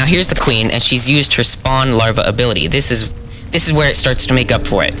 Okay, now here's the Queen, and she's used her spawn larva ability. This is where it starts to make up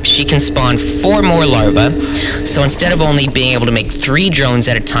for it. She can spawn 4 more larvae, so instead of only being able to make 3 drones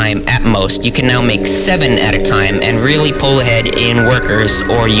at a time at most, you can now make 7 at a time and really pull ahead in workers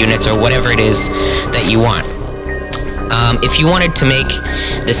or units or whatever it is that you want. If you wanted to make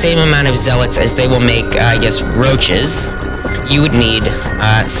the same amount of zealots as they will make, I guess, roaches, you would need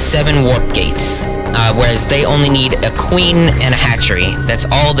 7 warp gates. Whereas they only need a queen and a hatchery. That's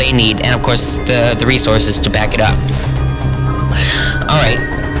all they need, and of course the resources to back it up. Alright,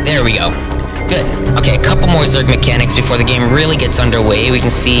 there we go. Good. Okay, a couple more Zerg mechanics before the game really gets underway. We can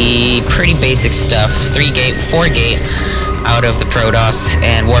see pretty basic stuff. 3 gate, 4 gate out of the Protoss,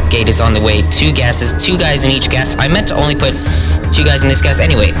 and warp gate is on the way. 2 gases, 2 guys in each gas. I meant to only put 2 guys in this gas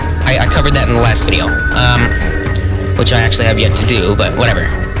anyway. I covered that in the last video. Which I actually have yet to do, but whatever.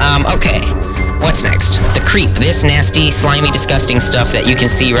 Okay. What's next? The creep. This nasty, slimy, disgusting stuff that you can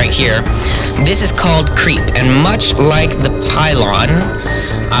see right here. This is called creep, and much like the pylon,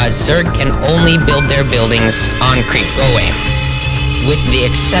 Zerg can only build their buildings on creep. Go away. With the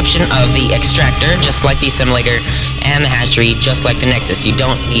exception of the extractor, just like the assimilator, and the hatchery, just like the Nexus. You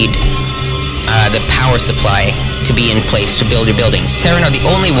don't need the power supply to be in place to build your buildings. Terran are the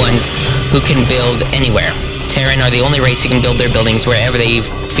only ones who can build anywhere. Terran are the only race who can build their buildings wherever they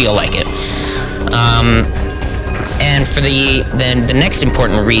feel like it. And for the next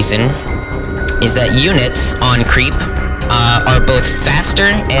important reason is that units on creep are both faster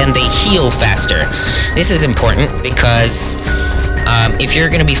and they heal faster. This is important because if you're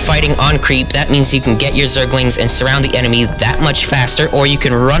going to be fighting on creep, that means you can get your Zerglings and surround the enemy that much faster, or you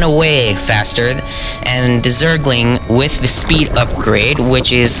can run away faster. And the Zergling with the speed upgrade,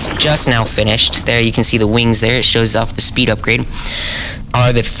 which is just now finished, there you can see the wings there, it shows off the speed upgrade,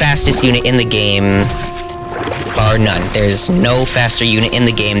 are the fastest unit in the game, bar none. There's no faster unit in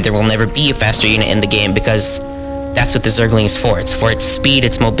the game. There will never be a faster unit in the game because that's what the Zergling is for. It's for its speed,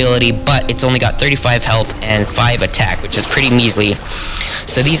 its mobility, but it's only got 35 health and 5 attack, which is pretty measly.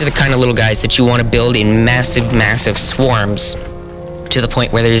 So these are the kind of little guys that you want to build in massive, massive swarms to the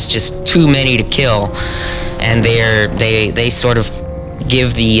point where there's just too many to kill, and they sort of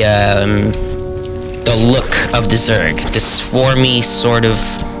give the look of the Zerg, the swarmy sort of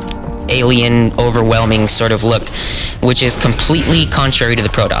alien, overwhelming sort of look, which is completely contrary to the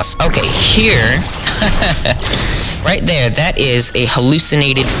Protoss. Okay, here, right there, that is a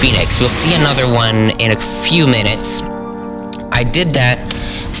hallucinated phoenix. We'll see another one in a few minutes. I did that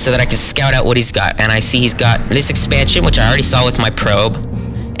so that I could scout out what he's got, and I see he's got this expansion, which I already saw with my probe,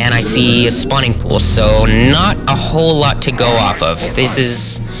 and I see a spawning pool, so not a whole lot to go off of. This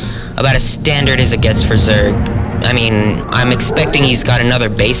is about as standard as it gets for Zerg. I mean, I'm expecting he's got another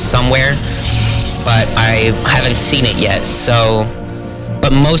base somewhere, but I haven't seen it yet, so...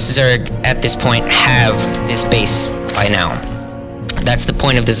 But most Zerg at this point have this base by now. That's the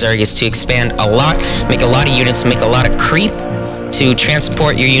point of the Zerg, is to expand a lot, make a lot of units, make a lot of creep, to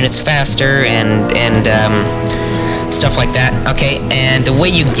transport your units faster, and stuff like that, okay? And the way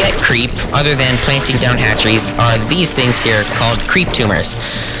you get creep, other than planting down hatcheries, are these things here called creep tumors.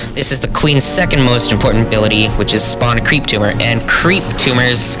 This is the Queen's second most important ability, which is spawn a creep tumor. And creep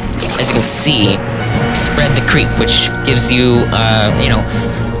tumors, as you can see, spread the creep, which gives you, you know,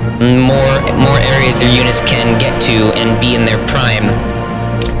 more areas your units can get to and be in their prime.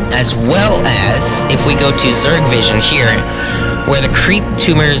 As well as, if we go to Zerg Vision here, where the creep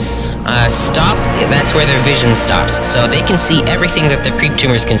tumors stop, that's where their vision stops. So they can see everything that the creep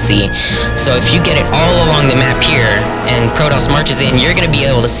tumors can see. So if you get it all along the map here, and Protoss marches in, you're going to be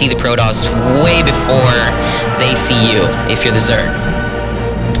able to see the Protoss way before they see you, if you're the Zerg.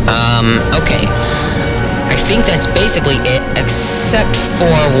 Okay. I think that's basically it, except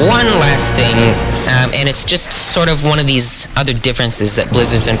for one last thing, and it's just sort of one of these other differences that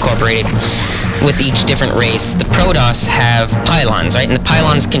Blizzard's incorporated with each different race. The Protoss have pylons, right? And the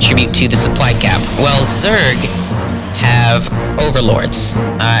pylons contribute to the supply cap. Well, Zerg have overlords,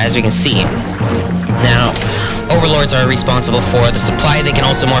 as we can see. Now, overlords are responsible for the supply. They can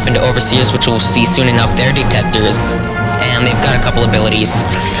also morph into overseers, which we'll see soon enough. They're detectors, and they've got a couple abilities.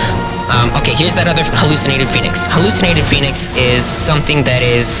 Okay, here's that other hallucinated phoenix. Hallucinated phoenix is something that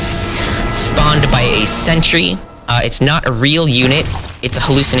is spawned by a sentry. It's not a real unit, it's a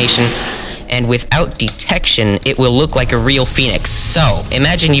hallucination, and without detection, it will look like a real phoenix. So,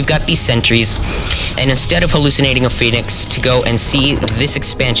 imagine you've got these sentries, and instead of hallucinating a phoenix to go and see this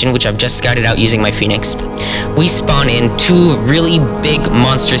expansion, which I've just scouted out using my phoenix, we spawn in two really big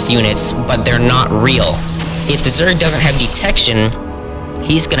monstrous units, but they're not real. If the Zerg doesn't have detection,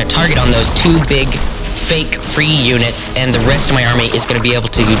 he's going to target on those two big fake free units, and the rest of my army is going to be able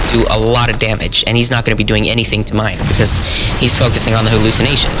to do a lot of damage, and he's not going to be doing anything to mine because he's focusing on the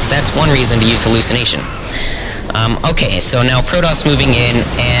hallucinations. That's one reason to use hallucination. Okay, so now Protoss moving in,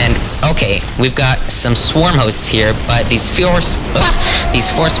 and okay, we've got some swarm hosts here, but these force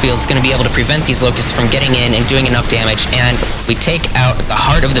fields going to be able to prevent these locusts from getting in and doing enough damage, and we take out the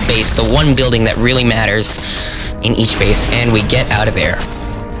heart of the base, the one building that really matters in each base, and we get out of there.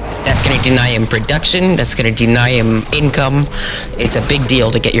 That's going to deny him production, that's going to deny him income. It's a big deal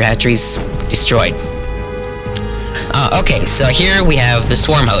to get your hatcheries destroyed. Okay, so here we have the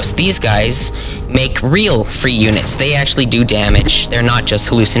swarm host. These guys make real free units. They actually do damage. They're not just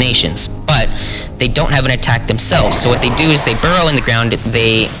hallucinations, but they don't have an attack themselves. So what they do is they burrow in the ground,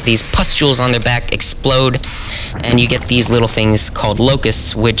 these pustules on their back explode, and you get these little things called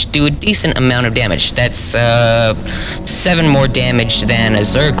locusts, which do a decent amount of damage. That's 7 more damage than a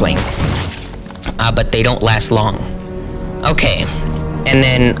Zergling, but they don't last long. Okay, and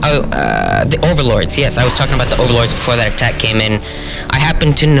then the overlords. Yes, I was talking about the overlords before that attack came in. I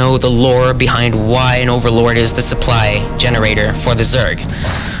happen to know the lore behind why an overlord is the supply generator for the Zerg,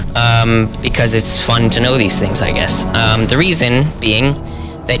 because it's fun to know these things, I guess. The reason being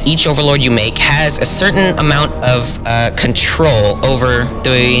that each overlord you make has a certain amount of control over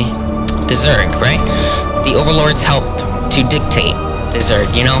the Zerg, right? The overlords help to dictate the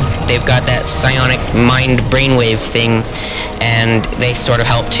Zerg, you know? They've got that psionic mind brainwave thing, and they sort of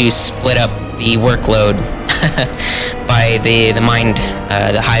help to split up the workload by the mind,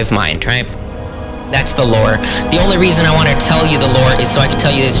 the hive mind, right? That's the lore. The only reason I want to tell you the lore is so I can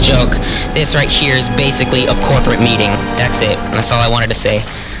tell you this joke. This right here is basically a corporate meeting. That's it. That's all I wanted to say.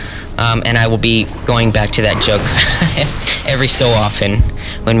 And I will be going back to that joke every so often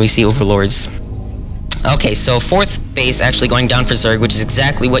when we see overlords. Okay, so 4th base actually going down for Zerg, which is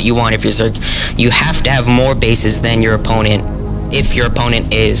exactly what you want if you're Zerg. You have to have more bases than your opponent if your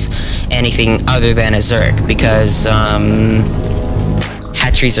opponent is anything other than a Zerg, because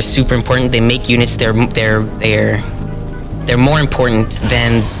hatcheries are super important. They make units. They're more important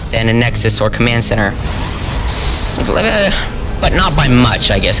than a Nexus or command center, but not by much,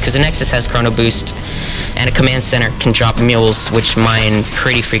 I guess, because a Nexus has chrono boost, and a command center can drop mules, which mine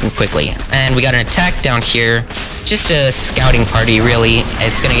pretty freaking quickly. And we got an attack down here, which just a scouting party, really.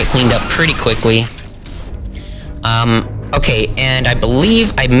 It's gonna get cleaned up pretty quickly. Okay, and I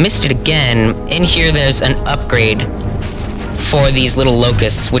believe I missed it again. In here, there's an upgrade for these little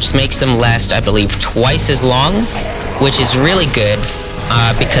locusts, which makes them last, I believe, twice as long, which is really good,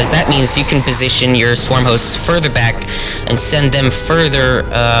 because that means you can position your swarm hosts further back and send them further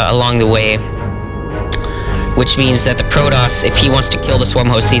along the way, which means that the Protoss, if he wants to kill the swarm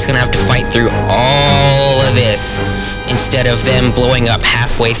host, he's gonna have to fight through all of this instead of them blowing up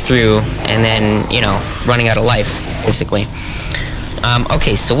halfway through and then, you know, running out of life, basically.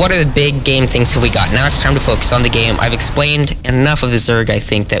 Okay, so what are the big game things have we got? Now it's time to focus on the game. I've explained enough of the Zerg, I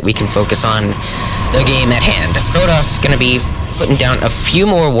think, that we can focus on the game at hand. Protoss is gonna be putting down a few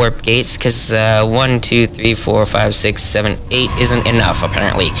more warp gates, because 1, 2, 3, 4, 5, 6, 7, 8 isn't enough,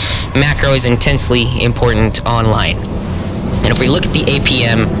 apparently. Macro is intensely important online. And if we look at the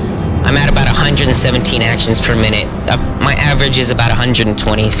APM, I'm at about 117 actions per minute. My average is about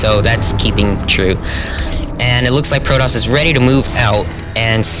 120, so that's keeping true. And it looks like Protoss is ready to move out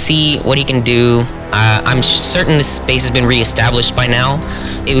and see what he can do. I'm certain this space has been re-established by now.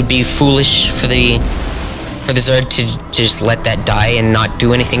 It would be foolish for the Zerg to just let that die and not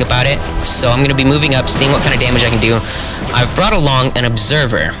do anything about it. So I'm going to be moving up, seeing what kind of damage I can do. I've brought along an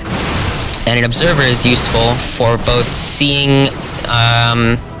observer. And an observer is useful for both seeing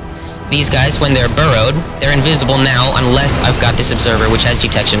these guys when they're burrowed. They're invisible now unless I've got this observer, which has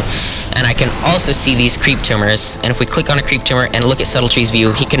detection. And I can also see these creep tumors. And if we click on a creep tumor and look at Subtle Tree's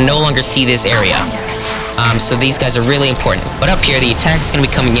view, he can no longer see this area. So these guys are really important. But up here, the attack's going to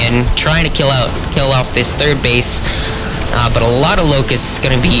be coming in, trying to kill off this third base. But a lot of locusts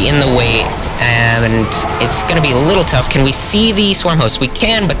going to be in the way, and it's going to be a little tough. Can we see the swarm host? We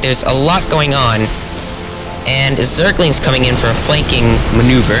can, but there's a lot going on. And Zergling's coming in for a flanking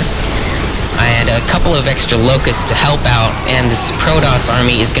maneuver. I had a couple of extra locusts to help out, and this Protoss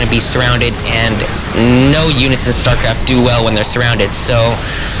army is going to be surrounded, and no units in StarCraft do well when they're surrounded. So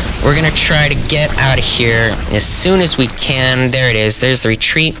we're going to try to get out of here as soon as we can. There it is. There's the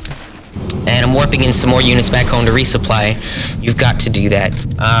retreat. And I'm warping in some more units back home to resupply. You've got to do that.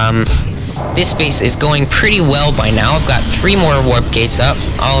 This base is going pretty well by now. I've got 3 more warp gates up.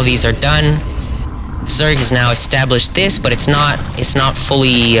 All of these are done. Zerg has now established this, but it's not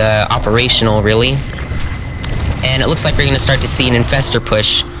fully operational, really. And it looks like we're going to start to see an infestor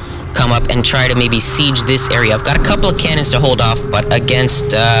push come up and try to maybe siege this area. I've got a couple of cannons to hold off, but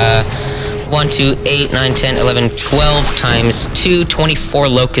against 1, 2, 8, 9, 10, 11, 12 times 2, 24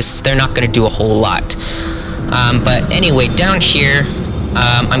 locusts, they're not going to do a whole lot. But anyway, down here,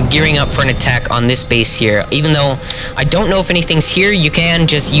 I'm gearing up for an attack on this base here. Even though I don't know if anything's here, you can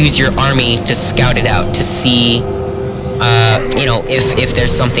just use your army to scout it out to see, you know, if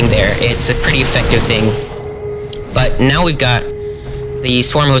there's something there. It's a pretty effective thing. But now we've got the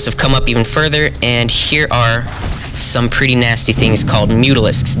swarm hosts have come up even further, and here are some pretty nasty things called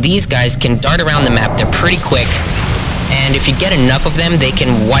mutalisks. These guys can dart around the map. They're pretty quick, and if you get enough of them, they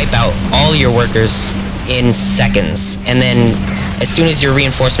can wipe out all your workers in seconds. And then as soon as your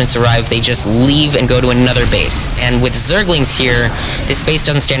reinforcements arrive, they just leave and go to another base. And with Zerglings here, this base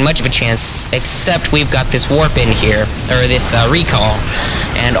doesn't stand much of a chance, except we've got this warp in here, or this recall.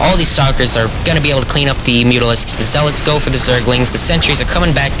 And all these stalkers are going to be able to clean up the mutalisks. The zealots go for the Zerglings. The sentries are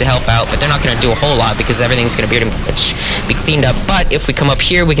coming back to help out, but they're not going to do a whole lot because everything's going to be cleaned up. But if we come up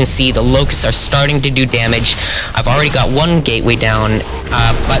here, we can see the locusts are starting to do damage. I've already got 1 gateway down,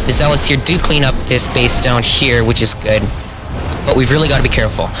 but the zealots here do clean up this base down here, which is good. But we've really got to be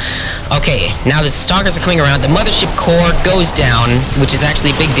careful. Okay, now the stalkers are coming around. The mothership core goes down, which is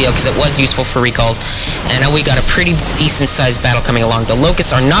actually a big deal because it was useful for recalls. And now we got a pretty decent-sized battle coming along. The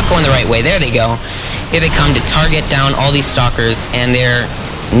locusts are not going the right way. There they go. Here they come to target down all these stalkers, and they're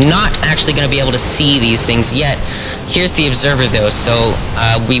not actually going to be able to see these things yet. Here's the observer, though, so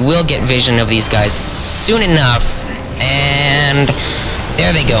we will get vision of these guys soon enough. And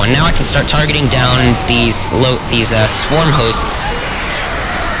there they go, and now I can start targeting down these swarm hosts.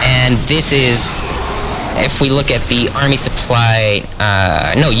 And this is, if we look at the army supply,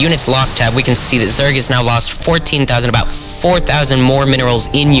 units lost tab, we can see that Zerg has now lost 14,000, about 4,000 more minerals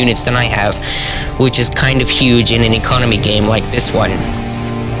in units than I have, which is kind of huge in an economy game like this one.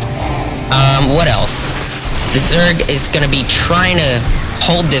 What else? The Zerg is going to be trying to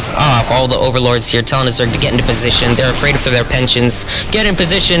hold this off. All the overlords here telling the Zerg to get into position. They're afraid of their pensions. Get in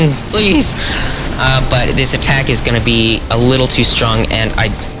position, please! But this attack is going to be a little too strong, and I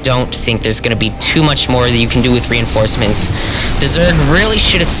don't think there's going to be too much more that you can do with reinforcements. The Zerg really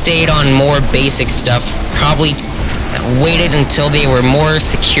should have stayed on more basic stuff. Probably waited until they were more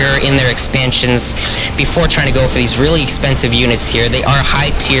secure in their expansions before trying to go for these really expensive units here. They are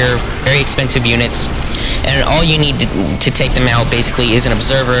high tier, very expensive units, and all you need to take them out basically is an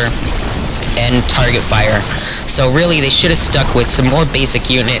observer and target fire. So really they should have stuck with some more basic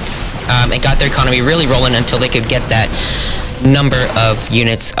units and got their economy really rolling until they could get that number of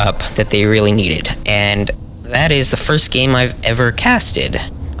units up that they really needed. And that is the first game I've ever casted.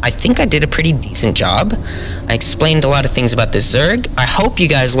 I think I did a pretty decent job. I explained a lot of things about the Zerg. I hope you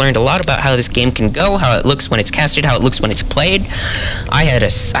guys learned a lot about how this game can go, how it looks when it's casted, how it looks when it's played. I had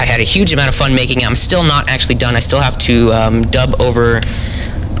a huge amount of fun making it. I'm still not actually done. I still have to dub over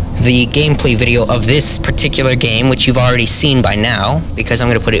the gameplay video of this particular game, which you've already seen by now, because I'm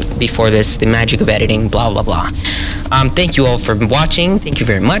going to put it before this, the magic of editing, blah, blah, blah. Thank you all for watching. Thank you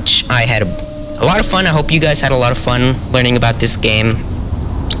very much. I had a lot of fun. I hope you guys had a lot of fun learning about this game.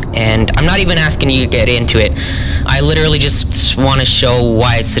 And I'm not even asking you to get into it. I literally just want to show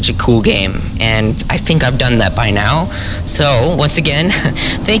why it's such a cool game. And I think I've done that by now. So, once again,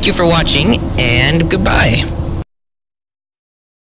 thank you for watching, and goodbye.